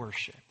church of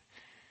worship.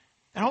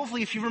 And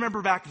hopefully if you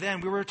remember back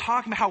then, we were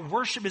talking about how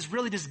worship is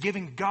really just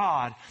giving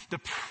God the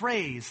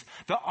praise,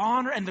 the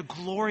honor, and the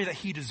glory that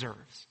he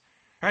deserves.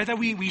 Right? That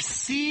we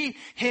see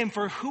him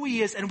for who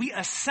he is and we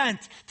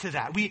assent to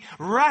that. We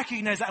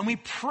recognize that and we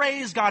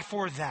praise God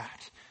for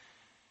that.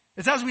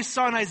 It's as we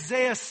saw in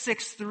Isaiah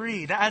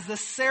 6:3, that as the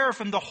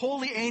seraphim, the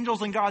holy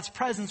angels in God's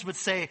presence would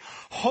say,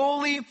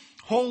 holy,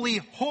 holy,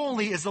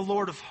 holy is the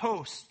Lord of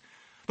hosts.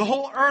 The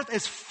whole earth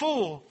is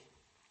full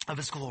of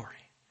his glory.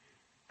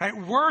 Right?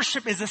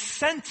 Worship is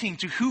assenting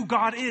to who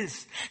God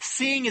is,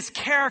 seeing his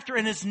character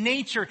and his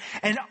nature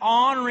and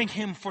honoring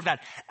him for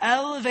that,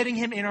 elevating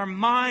him in our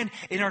mind,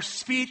 in our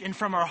speech, and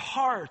from our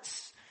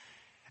hearts.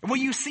 And what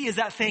you see is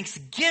that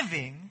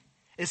thanksgiving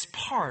is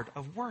part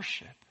of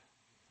worship.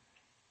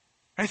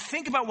 Right?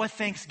 Think about what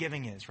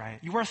thanksgiving is, right?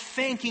 You are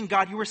thanking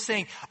God. You are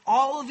saying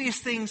all of these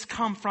things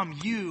come from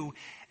you,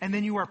 and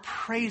then you are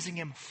praising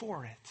him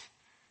for it.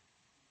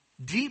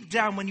 Deep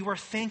down, when you are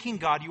thanking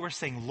God, you are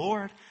saying,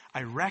 Lord,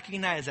 I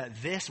recognize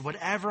that this,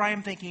 whatever I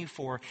am thanking you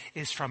for,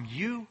 is from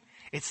you.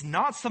 It's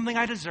not something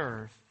I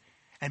deserve.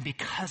 And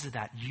because of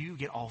that, you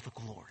get all the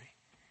glory.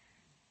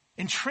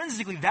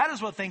 Intrinsically, that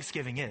is what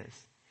thanksgiving is.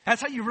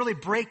 That's how you really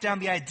break down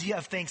the idea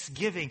of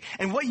thanksgiving.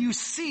 And what you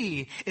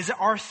see is that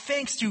our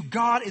thanks to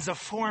God is a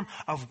form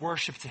of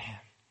worship to him.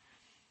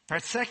 All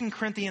right, 2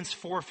 Corinthians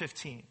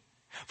 4:15.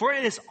 For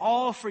it is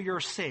all for your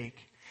sake,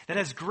 that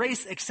as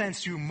grace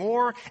extends to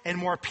more and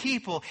more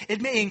people,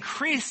 it may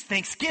increase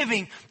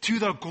thanksgiving to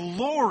the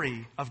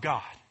glory of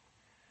God.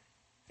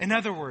 In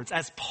other words,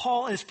 as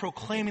Paul is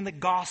proclaiming the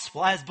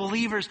gospel, as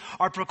believers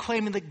are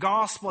proclaiming the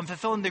gospel and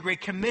fulfilling the Great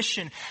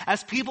Commission,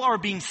 as people are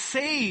being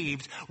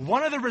saved,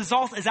 one of the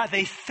results is that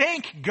they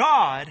thank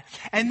God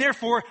and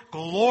therefore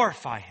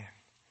glorify Him.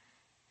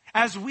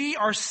 As we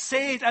are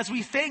saved, as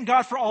we thank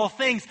God for all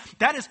things,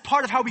 that is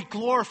part of how we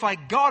glorify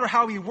God or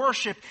how we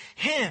worship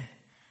Him.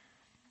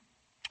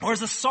 Or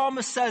as the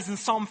psalmist says in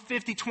Psalm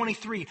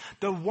 50:23,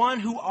 the one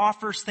who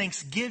offers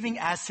thanksgiving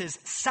as his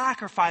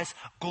sacrifice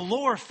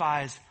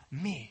glorifies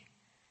me.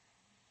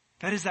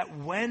 That is that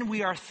when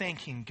we are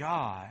thanking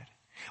God,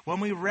 when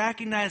we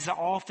recognize that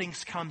all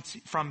things come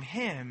from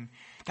Him,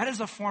 that is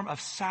a form of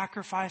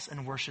sacrifice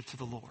and worship to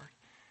the Lord.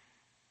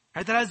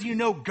 Right? That as you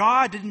know,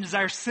 God didn't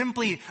desire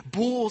simply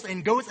bulls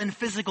and goats and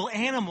physical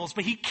animals,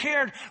 but He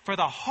cared for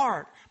the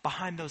heart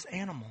behind those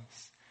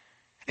animals.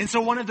 And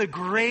so one of the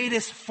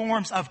greatest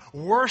forms of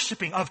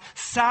worshiping, of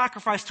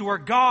sacrifice to our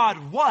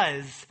God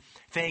was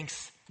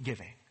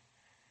thanksgiving.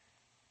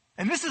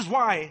 And this is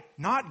why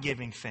not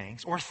giving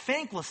thanks or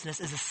thanklessness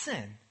is a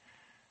sin.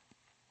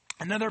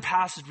 Another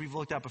passage we've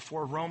looked at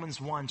before, Romans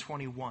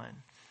 1:21.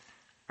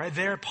 Right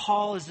there,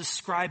 Paul is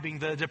describing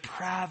the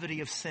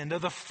depravity of sin, the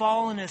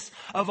fallenness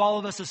of all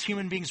of us as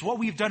human beings, what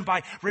we've done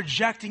by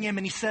rejecting Him.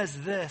 And he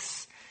says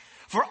this,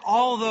 for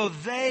although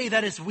they,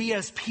 that is we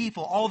as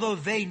people, although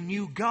they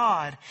knew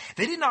God,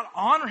 they did not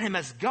honor Him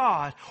as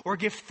God or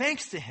give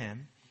thanks to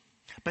Him,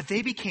 but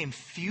they became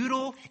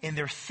futile in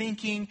their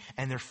thinking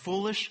and their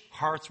foolish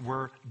hearts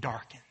were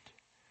darkened.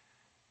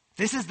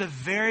 This is the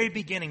very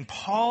beginning.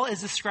 Paul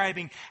is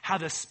describing how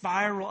the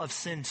spiral of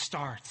sin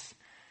starts.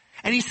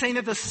 And he's saying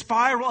that the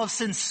spiral of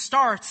sin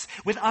starts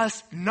with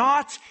us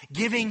not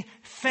giving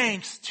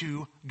thanks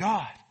to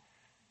God.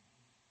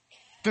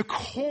 The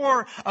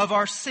core of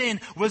our sin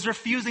was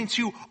refusing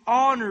to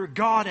honor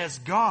God as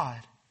God.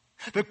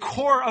 The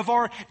core of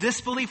our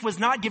disbelief was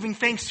not giving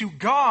thanks to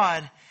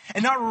God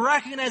and not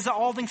recognize that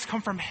all things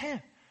come from Him.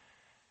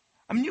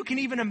 I mean, you can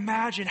even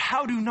imagine,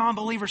 how do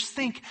non-believers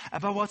think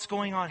about what's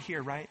going on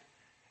here, right?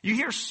 You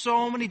hear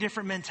so many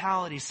different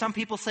mentalities. Some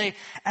people say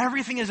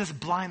everything is just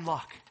blind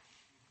luck.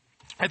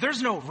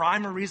 There's no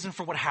rhyme or reason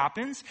for what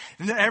happens,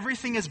 and that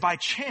everything is by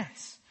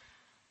chance.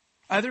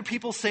 Other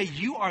people say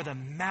you are the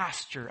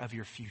master of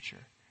your future.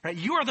 Right?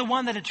 You are the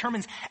one that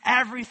determines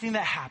everything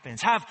that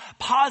happens. Have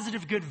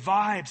positive, good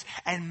vibes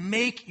and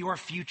make your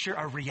future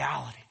a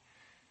reality.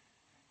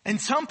 And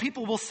some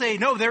people will say,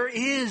 no, there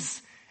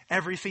is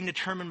everything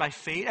determined by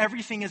fate.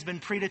 Everything has been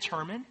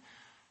predetermined.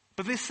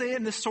 But they say it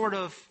in this sort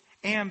of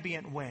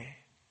ambient way.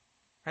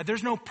 Right?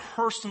 There's no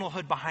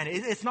personalhood behind it.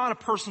 It's not a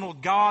personal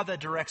God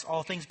that directs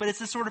all things, but it's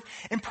this sort of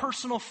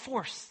impersonal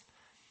force.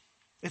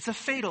 It's a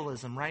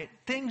fatalism, right?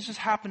 Things just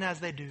happen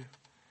as they do.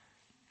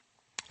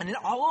 And in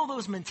all of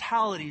those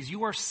mentalities,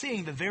 you are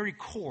seeing the very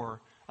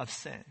core of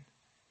sin.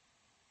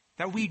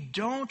 That we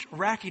don't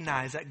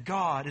recognize that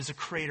God is the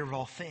creator of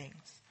all things.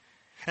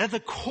 And at the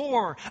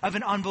core of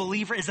an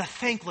unbeliever is a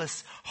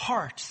thankless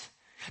heart.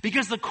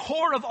 Because the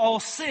core of all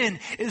sin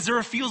is the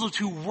refusal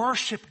to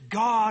worship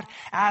God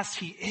as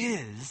He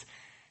is.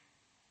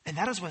 And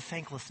that is what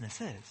thanklessness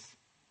is.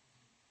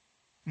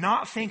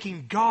 Not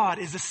thanking God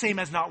is the same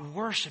as not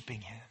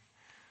worshiping Him.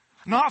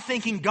 Not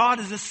thanking God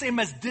is the same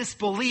as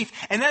disbelief.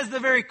 And that is the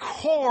very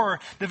core,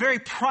 the very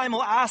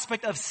primal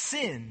aspect of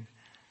sin.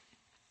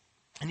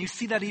 And you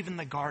see that even in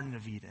the Garden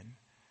of Eden.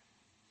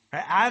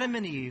 Right? Adam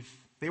and Eve,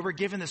 they were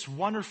given this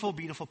wonderful,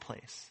 beautiful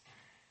place.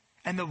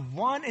 And the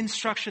one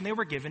instruction they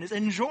were given is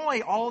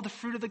enjoy all the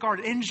fruit of the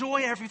garden.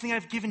 Enjoy everything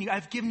I've given you.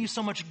 I've given you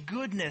so much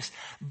goodness.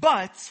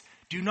 But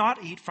do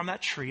not eat from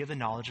that tree of the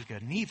knowledge of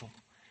good and evil.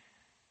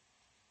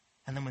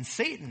 And then when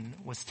Satan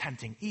was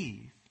tempting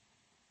Eve,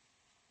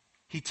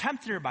 he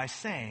tempted her by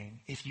saying,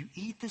 if you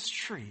eat this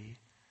tree,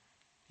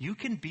 you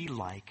can be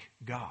like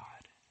God.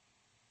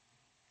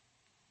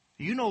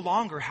 You no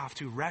longer have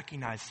to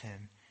recognize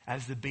Him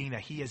as the being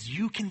that He is.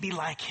 You can be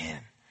like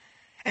Him.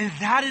 And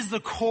that is the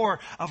core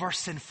of our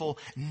sinful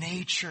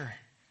nature.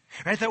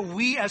 Right? That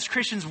we as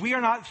Christians, we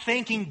are not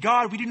thanking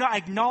God. We do not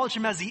acknowledge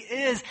Him as He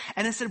is.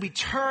 And instead we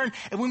turn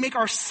and we make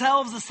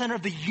ourselves the center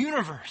of the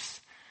universe.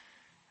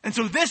 And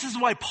so this is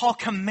why Paul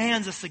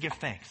commands us to give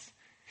thanks.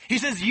 He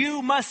says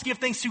you must give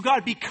thanks to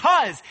God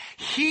because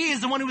He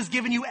is the one who has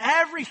given you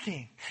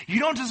everything. You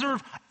don't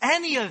deserve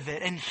any of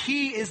it. And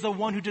He is the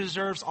one who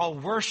deserves all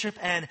worship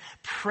and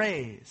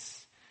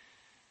praise.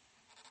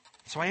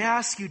 So I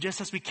ask you, just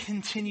as we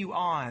continue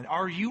on,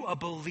 are you a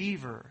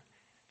believer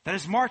that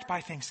is marked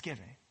by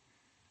thanksgiving?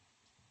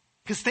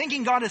 Because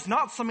thanking God is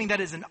not something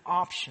that is an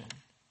option.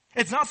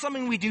 It's not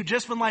something we do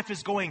just when life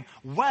is going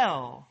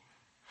well.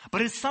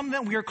 But it's something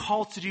that we are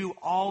called to do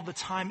all the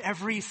time,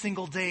 every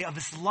single day of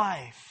this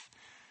life.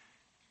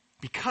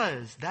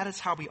 Because that is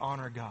how we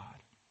honor God.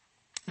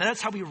 That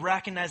is how we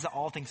recognize that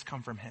all things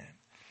come from Him.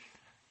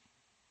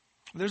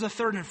 There's a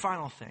third and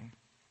final thing.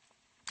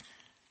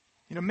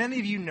 Many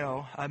of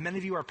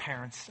you are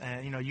parents.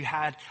 You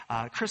had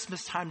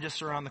Christmas time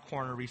just around the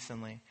corner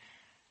recently.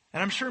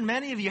 And I'm sure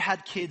many of you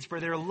had kids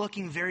where they were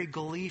looking very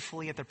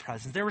gleefully at the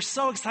presents. They were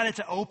so excited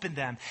to open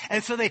them.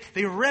 And so they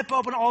rip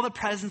open all the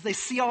presents. They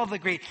see all the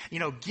great,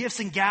 gifts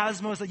and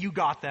gizmos that you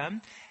got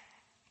them.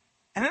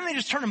 And then they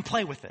just turn and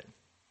play with it.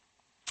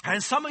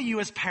 And some of you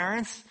as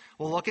parents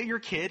will look at your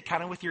kid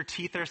kind of with your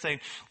teeth there saying,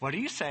 "What do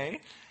you say?"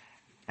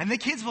 And the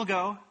kids will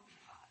go,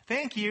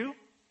 "Thank you."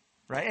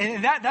 Right?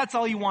 And that's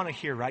all you want to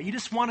hear, right? You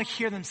just want to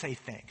hear them say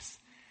thanks.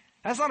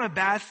 That's not a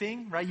bad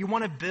thing, right? You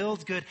want to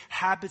build good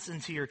habits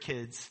into your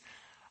kids.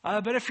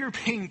 But if you're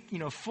being,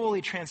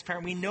 fully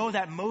transparent, we know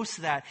that most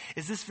of that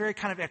is this very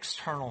kind of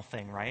external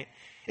thing, right?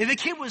 If a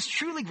kid was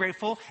truly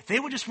grateful, they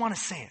would just want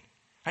to say it.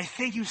 I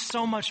thank you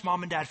so much,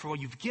 Mom and Dad, for what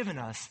you've given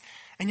us.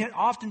 And yet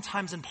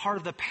oftentimes in part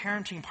of the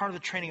parenting, part of the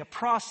training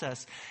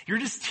process, you're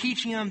just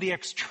teaching them the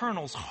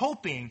externals,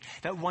 hoping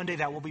that one day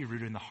that will be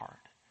rooted in the heart.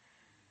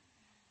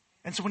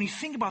 And so when you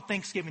think about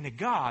thanksgiving to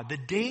God, the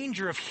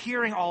danger of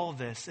hearing all of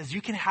this is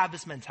you can have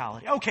this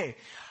mentality. Okay,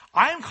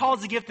 I am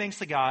called to give thanks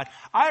to God.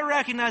 I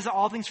recognize that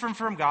all things come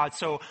from God,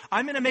 so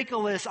I'm going to make a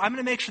list. I'm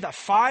going to make sure that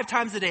 5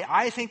 times a day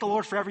I thank the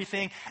Lord for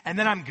everything, and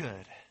then I'm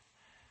good.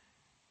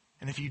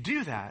 And if you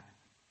do that,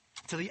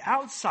 to the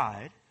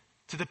outside,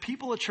 to the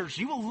people at church,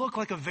 you will look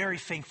like a very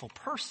thankful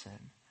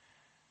person.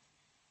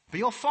 But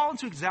you'll fall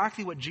into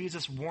exactly what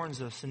Jesus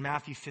warns us in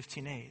Matthew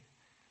 15:8.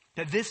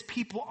 That this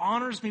people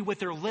honors me with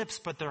their lips,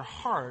 but their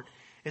heart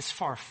is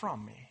far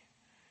from me.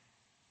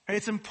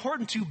 It's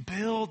important to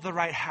build the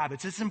right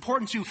habits. It's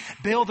important to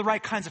build the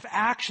right kinds of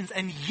actions.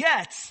 And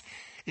yet,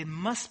 it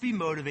must be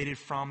motivated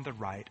from the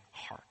right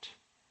heart.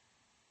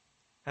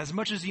 As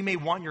much as you may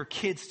want your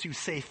kids to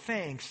say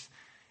thanks,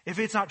 if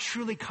it's not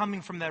truly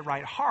coming from that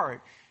right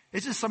heart,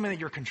 it's just something that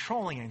you're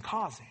controlling and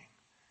causing.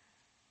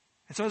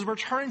 And so as we're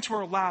turning to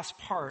our last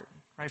part,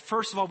 right,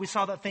 first of all, we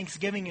saw that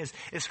thanksgiving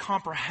is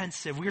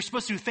comprehensive. We are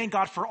supposed to thank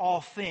God for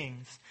all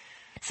things.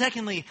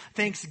 Secondly,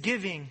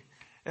 thanksgiving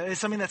is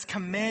something that's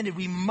commanded.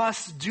 We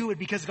must do it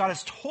because God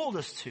has told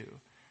us to.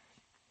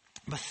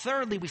 But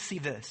thirdly, we see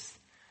this.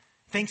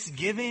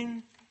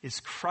 Thanksgiving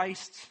is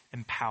Christ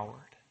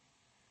empowered.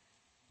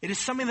 It is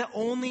something that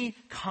only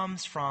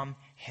comes from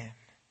Him.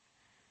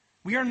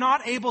 We are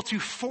not able to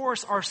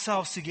force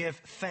ourselves to give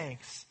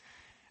thanks.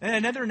 And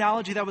another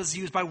analogy that was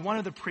used by one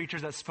of the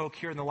preachers that spoke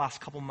here in the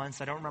last couple months,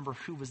 I don't remember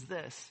who was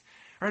this.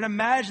 Right,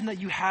 imagine that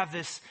you have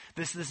this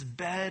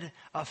bed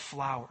of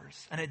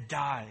flowers and it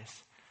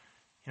dies.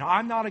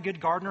 I'm not a good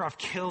gardener. I've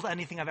killed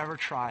anything I've ever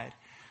tried.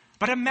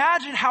 But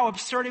imagine how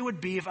absurd it would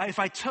be if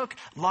I took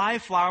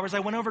live flowers, I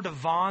went over to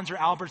Vaughn's or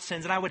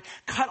Albertsons and I would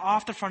cut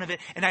off the front of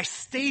it and I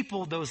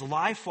stapled those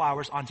live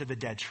flowers onto the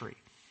dead tree.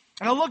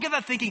 And I look at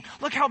that thinking,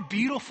 look how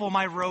beautiful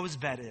my rose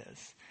bed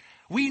is.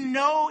 We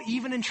know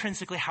even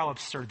intrinsically how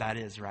absurd that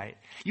is, right?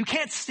 You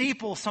can't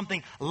staple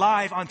something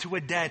live onto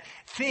a dead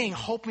thing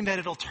hoping that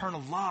it'll turn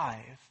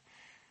alive.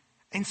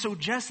 And so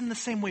just in the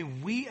same way,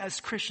 we as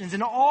Christians,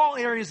 in all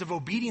areas of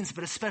obedience,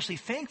 but especially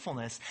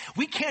thankfulness,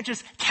 we can't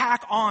just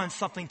tack on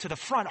something to the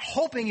front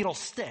hoping it'll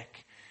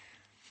stick.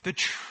 The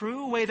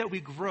true way that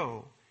we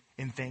grow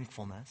in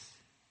thankfulness,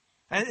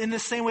 and in the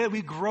same way that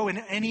we grow in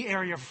any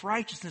area of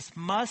righteousness,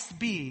 must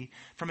be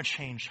from a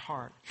changed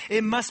heart.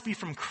 It must be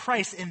from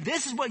Christ. And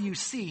this is what you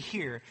see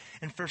here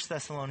in 1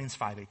 Thessalonians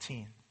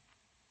 5:18.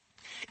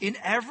 In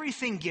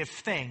everything give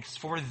thanks,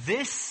 for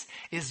this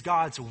is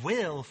God's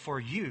will for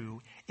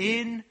you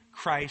in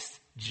Christ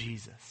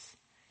Jesus.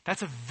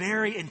 That's a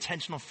very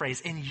intentional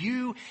phrase. In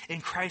you,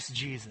 in Christ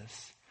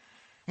Jesus.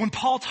 When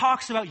Paul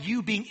talks about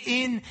you being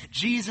in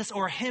Jesus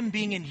or Him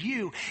being in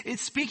you,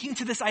 it's speaking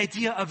to this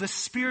idea of the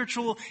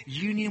spiritual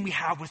union we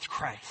have with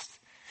Christ.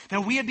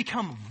 That we have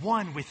become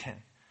one with Him.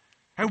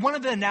 Right? One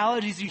of the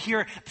analogies you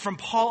hear from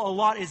Paul a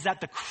lot is that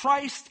the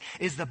Christ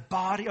is the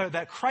body, or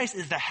that Christ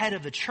is the head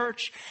of the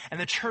church, and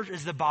the church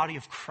is the body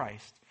of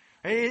Christ.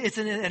 Right? It's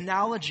an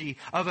analogy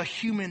of a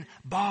human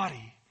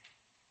body.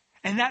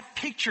 And that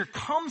picture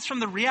comes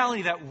from the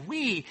reality that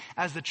we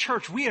as the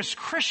church, we as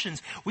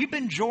Christians, we've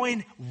been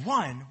joined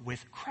one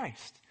with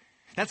Christ.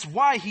 That's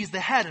why He's the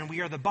head and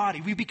we are the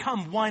body. We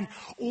become one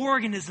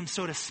organism,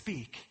 so to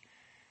speak.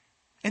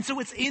 And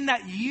so it's in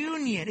that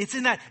union, it's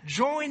in that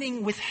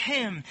joining with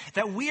Him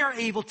that we are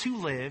able to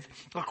live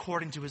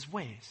according to His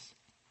ways.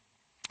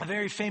 A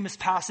very famous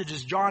passage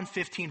is John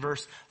 15,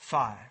 verse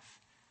 5.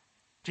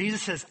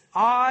 Jesus says,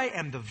 I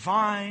am the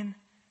vine,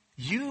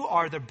 you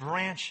are the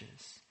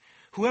branches.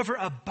 Whoever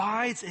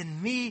abides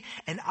in me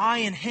and I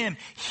in him,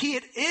 he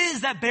it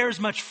is that bears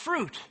much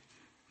fruit.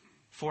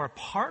 For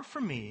apart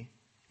from me,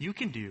 you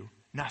can do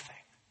nothing.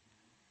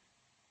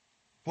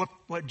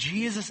 What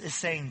Jesus is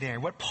saying there,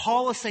 what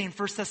Paul is saying in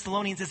 1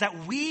 Thessalonians is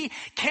that we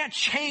can't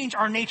change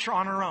our nature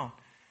on our own.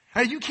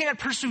 You can't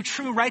pursue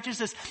true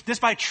righteousness just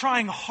by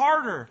trying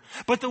harder.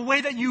 But the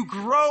way that you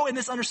grow in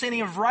this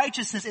understanding of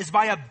righteousness is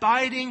by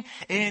abiding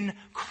in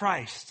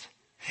Christ.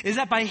 is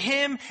that by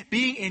him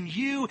being in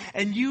you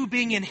and you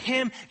being in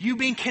him, you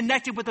being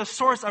connected with the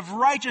source of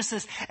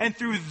righteousness, and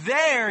through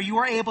there you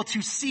are able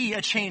to see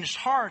a changed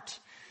heart.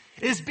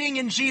 It is being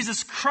in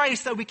Jesus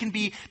Christ that we can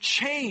be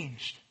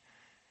changed.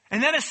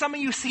 And that is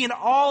something you see in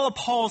all of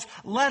Paul's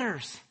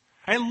letters.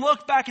 And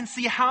look back and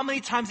see how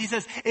many times he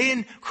says,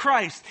 in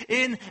Christ,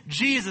 in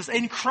Jesus,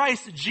 in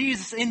Christ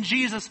Jesus, in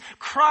Jesus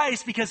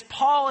Christ, because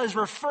Paul is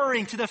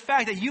referring to the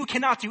fact that you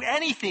cannot do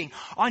anything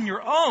on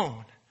your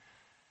own.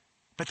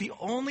 But the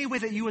only way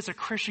that you as a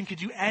Christian could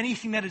do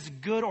anything that is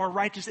good or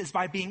righteous is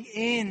by being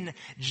in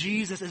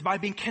Jesus, is by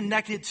being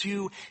connected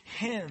to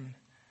him.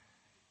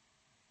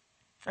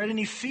 Right, in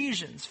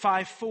Ephesians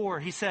 5:4,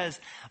 he says,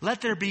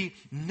 let there be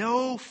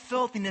no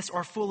filthiness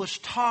or foolish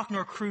talk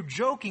nor crude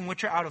joking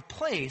which are out of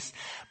place,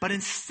 but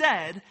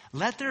instead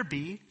let there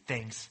be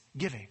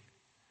thanksgiving.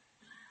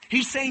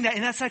 He's saying that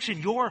in that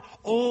section, your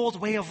old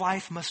way of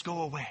life must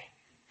go away.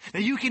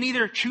 That you can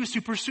either choose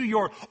to pursue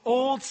your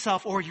old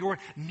self or your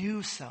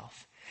new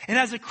self. And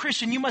as a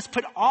Christian, you must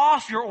put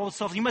off your old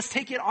self. You must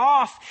take it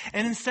off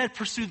and instead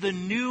pursue the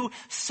new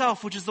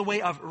self, which is the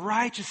way of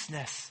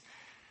righteousness.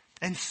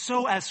 And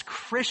so as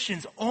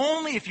Christians,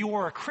 only if you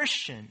are a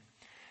Christian,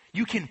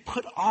 you can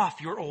put off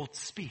your old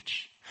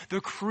speech, the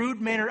crude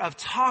manner of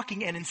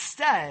talking, and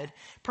instead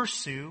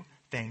pursue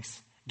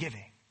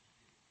thanksgiving.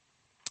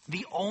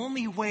 The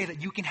only way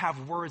that you can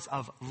have words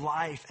of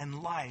life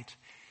and light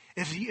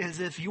is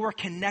if you are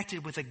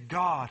connected with a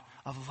God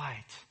of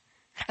light.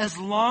 As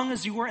long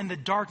as you are in the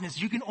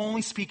darkness, you can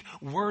only speak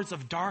words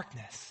of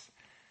darkness.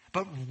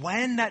 But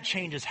when that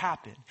change has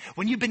happened,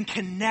 when you've been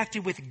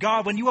connected with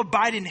God, when you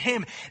abide in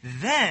him,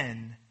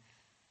 then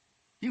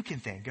you can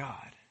thank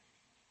God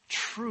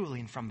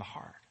truly and from the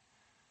heart.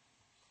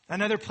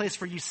 Another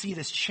place where you see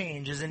this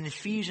change is in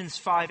Ephesians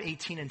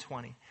 5:18 and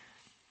 20.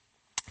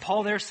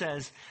 Paul there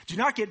says, do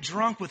not get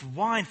drunk with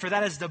wine, for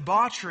that is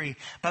debauchery,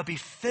 but be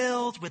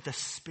filled with the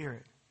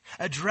Spirit,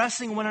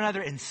 addressing one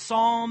another in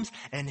psalms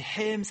and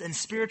hymns and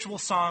spiritual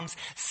songs,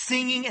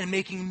 singing and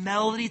making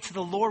melody to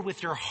the Lord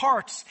with your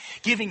hearts,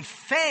 giving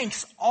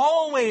thanks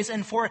always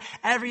and for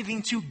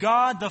everything to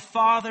God the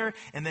Father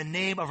in the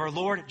name of our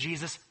Lord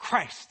Jesus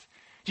Christ.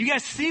 Do you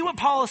guys see what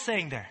Paul is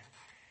saying there?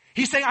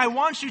 He's saying, I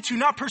want you to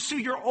not pursue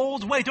your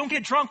old way. Don't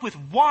get drunk with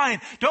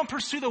wine. Don't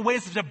pursue the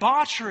ways of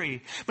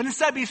debauchery, but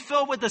instead be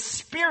filled with the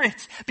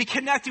Spirit. Be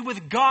connected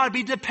with God.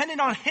 Be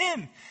dependent on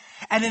him.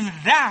 And in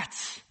that,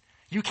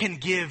 you can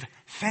give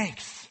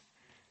thanks.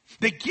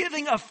 The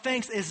giving of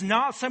thanks is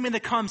not something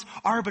that comes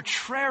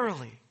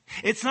arbitrarily.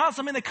 It's not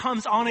something that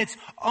comes on its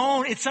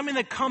own. It's something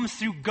that comes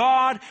through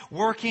God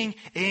working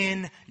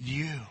in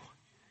you.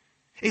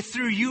 It's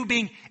through you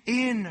being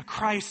in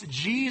Christ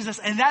Jesus.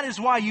 And that is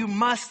why you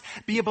must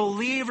be a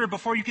believer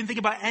before you can think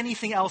about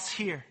anything else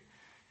here.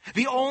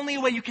 The only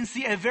way you can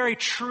see a very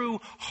true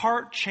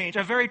heart change,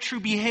 a very true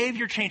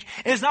behavior change,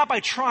 is not by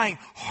trying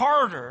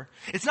harder.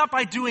 It's not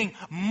by doing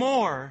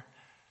more.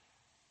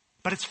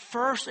 But it's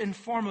first and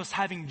foremost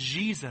having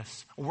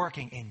Jesus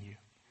working in you.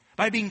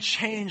 By being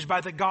changed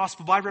by the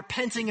gospel, by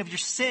repenting of your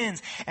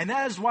sins. And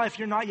that is why if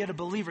you're not yet a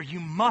believer,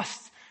 you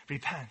must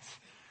repent.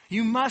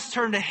 You must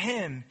turn to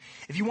him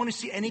if you want to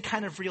see any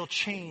kind of real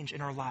change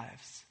in our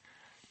lives.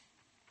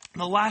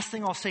 And the last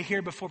thing I'll say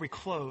here before we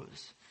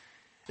close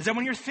is that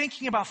when you're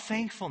thinking about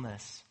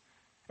thankfulness,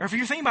 or if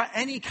you're thinking about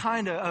any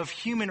kind of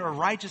human or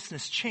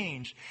righteousness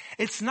change,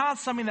 it's not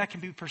something that can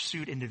be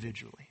pursued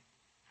individually.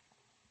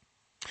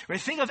 Right?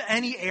 Think of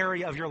any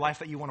area of your life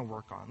that you want to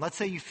work on. Let's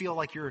say you feel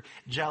like you're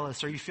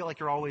jealous, or you feel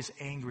like you're always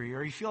angry,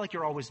 or you feel like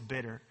you're always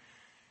bitter.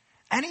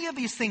 Any of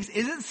these things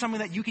isn't something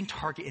that you can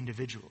target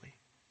individually.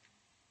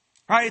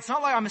 Right? It's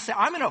not like I'm going to say,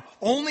 I'm going to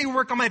only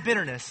work on my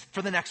bitterness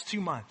for the next 2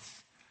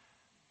 months.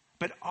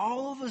 But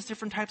all of those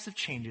different types of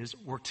changes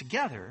work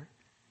together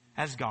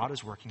as God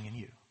is working in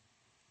you.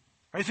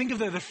 Right? Think of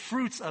the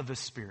fruits of the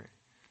Spirit.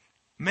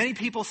 Many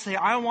people say,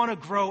 I want to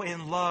grow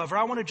in love, or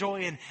I want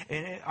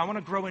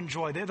to grow in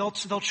joy. They'll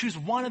choose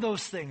one of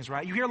those things,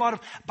 right? You hear a lot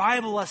of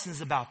Bible lessons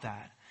about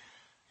that.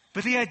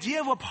 But the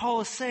idea of what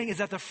Paul is saying is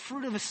that the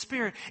fruit of the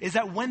Spirit is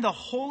that when the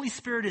Holy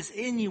Spirit is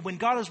in you, when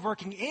God is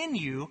working in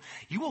you,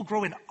 you will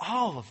grow in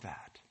all of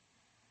that.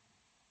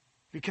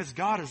 Because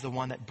God is the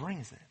one that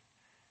brings it.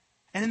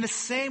 And in the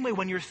same way,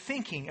 when you're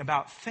thinking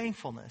about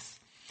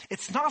thankfulness,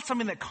 it's not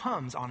something that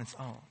comes on its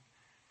own.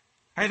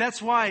 Right,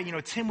 that's why,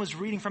 Tim was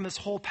reading from this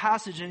whole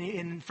passage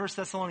in 1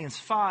 Thessalonians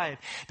 5.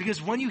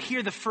 Because when you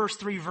hear the first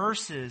 3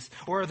 verses,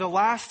 or the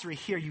last 3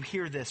 here, you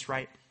hear this,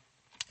 right?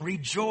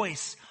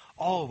 Rejoice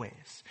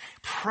always.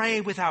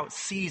 Pray without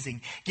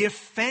ceasing. Give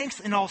thanks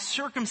in all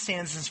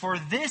circumstances, for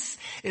this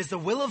is the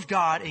will of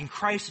God in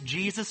Christ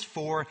Jesus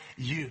for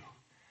you.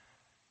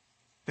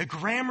 The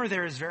grammar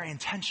there is very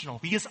intentional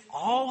because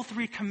all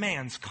 3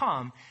 commands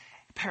come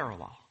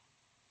parallel.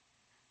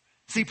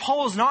 See,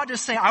 Paul is not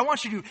just saying, I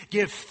want you to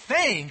give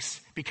thanks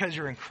because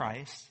you're in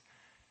Christ.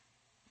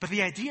 But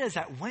the idea is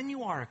that when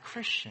you are a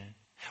Christian,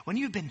 when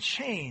you've been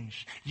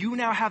changed, you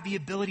now have the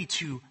ability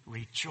to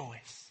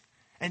rejoice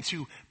and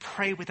to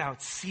pray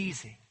without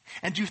ceasing.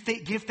 and to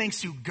give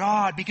thanks to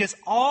God, because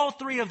all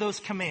three of those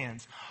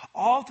commands,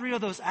 all three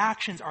of those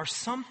actions are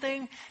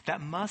something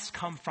that must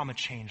come from a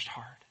changed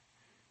heart.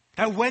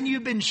 That when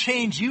you've been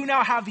changed, you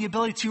now have the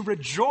ability to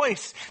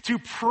rejoice, to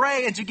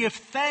pray, and to give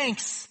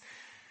thanks.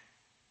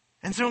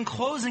 And so in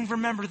closing,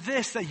 remember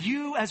this, that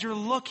you, as you're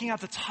looking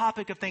at the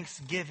topic of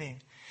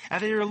thanksgiving,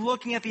 and that you're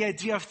looking at the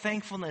idea of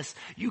thankfulness,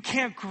 you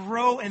can't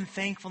grow in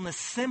thankfulness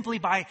simply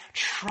by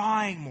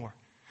trying more,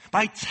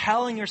 by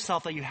telling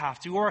yourself that you have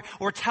to,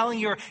 or telling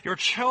your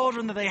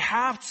children that they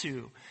have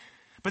to.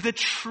 But the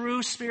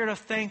true spirit of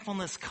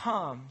thankfulness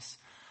comes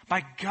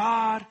by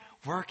God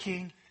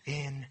working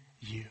in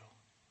you.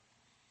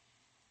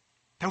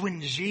 That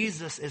when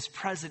Jesus is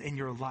present in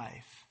your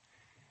life,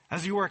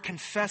 as you are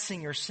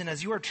confessing your sin,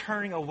 as you are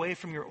turning away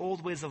from your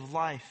old ways of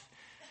life,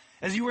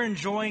 as you are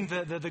enjoying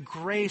the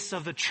grace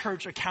of the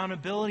church,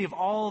 accountability of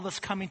all of us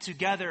coming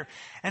together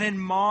and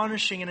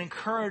admonishing and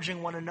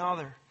encouraging one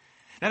another,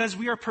 that as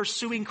we are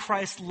pursuing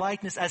Christ's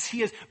likeness, as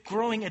He is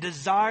growing a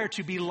desire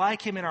to be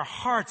like Him in our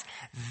hearts,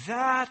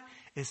 that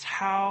is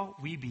how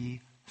we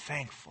be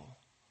thankful.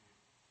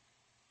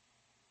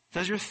 So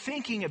as you're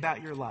thinking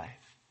about your life,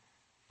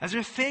 as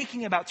you're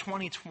thinking about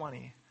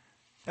 2020,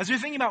 as you're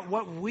thinking about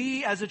what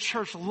we as a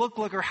church look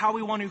like or how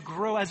we want to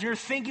grow, as you're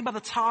thinking about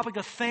the topic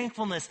of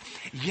thankfulness,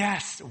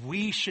 yes,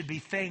 we should be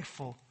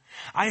thankful.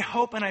 I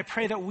hope and I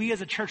pray that we as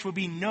a church would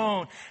be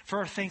known for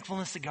our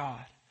thankfulness to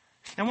God.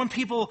 And when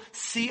people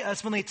see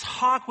us, when they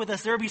talk with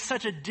us, there will be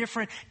such a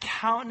different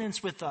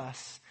countenance with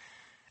us.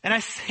 And I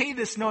say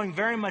this knowing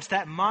very much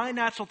that my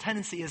natural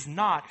tendency is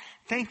not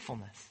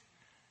thankfulness.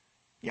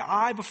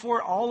 Yeah,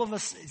 before all of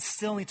us,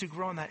 still need to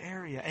grow in that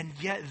area. And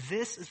yet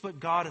this is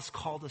what God has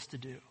called us to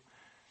do.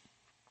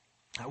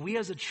 We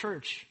as a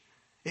church,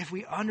 if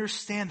we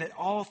understand that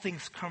all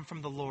things come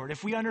from the Lord,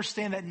 if we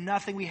understand that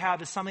nothing we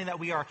have is something that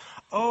we are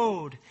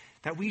owed,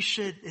 that we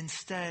should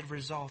instead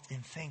result in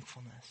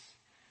thankfulness.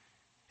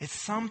 It's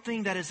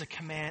something that is a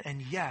command,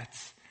 and yet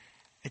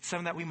it's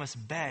something that we must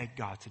beg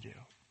God to do.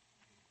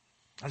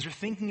 As you're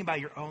thinking about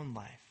your own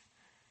life,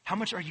 how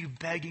much are you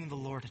begging the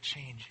Lord to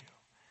change you?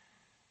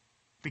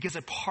 Because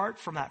apart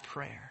from that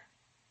prayer,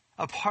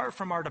 apart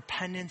from our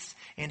dependence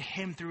in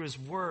Him through His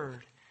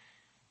Word,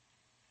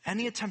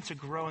 any attempt to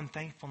grow in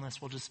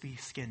thankfulness will just be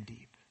skin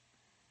deep.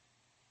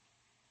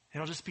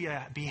 It'll just be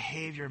a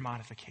behavior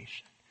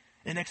modification,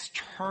 an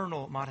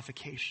external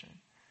modification.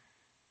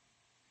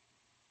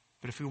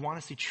 But if we want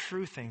to see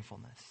true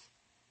thankfulness,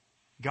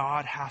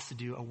 God has to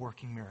do a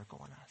working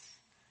miracle in us.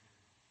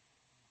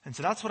 And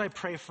so that's what I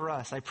pray for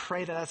us. I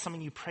pray that that's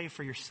something you pray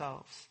for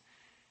yourselves.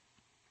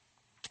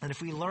 And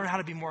if we learn how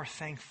to be more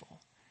thankful,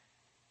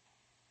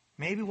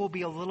 maybe we'll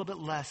be a little bit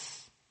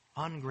less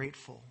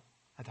ungrateful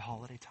at the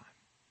holiday time.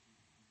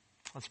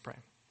 Let's pray.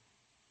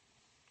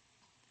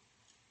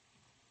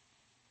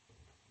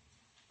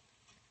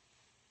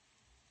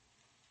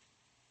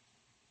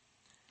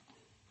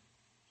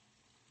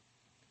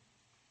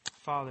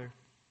 Father,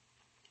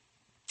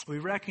 we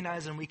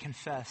recognize and we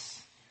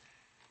confess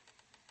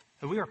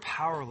that we are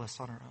powerless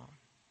on our own.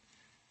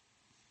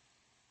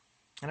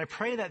 And I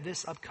pray that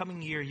this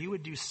upcoming year you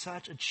would do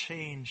such a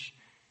change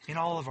in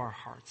all of our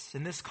hearts,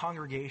 in this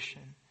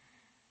congregation,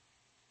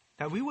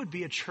 that we would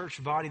be a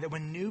church body that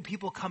when new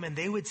people come in,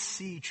 they would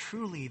see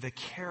truly the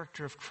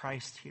character of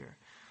Christ here,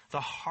 the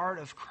heart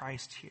of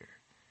Christ here.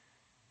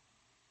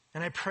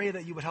 And I pray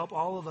that you would help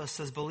all of us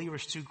as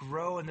believers to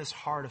grow in this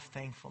heart of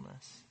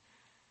thankfulness.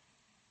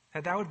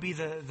 That would be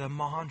the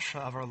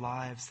mantra of our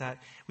lives, that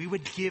we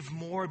would give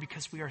more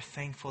because we are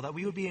thankful, that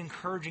we would be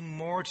encouraging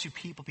more to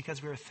people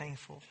because we are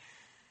thankful,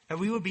 that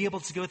we would be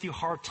able to go through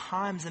hard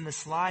times in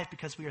this life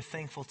because we are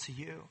thankful to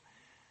you.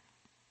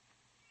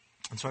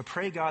 And so I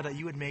pray, God, that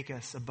you would make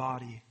us a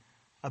body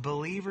of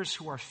believers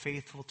who are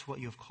faithful to what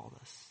you have called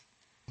us.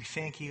 We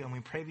thank you and we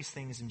pray these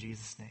things in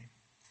Jesus' name.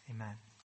 Amen.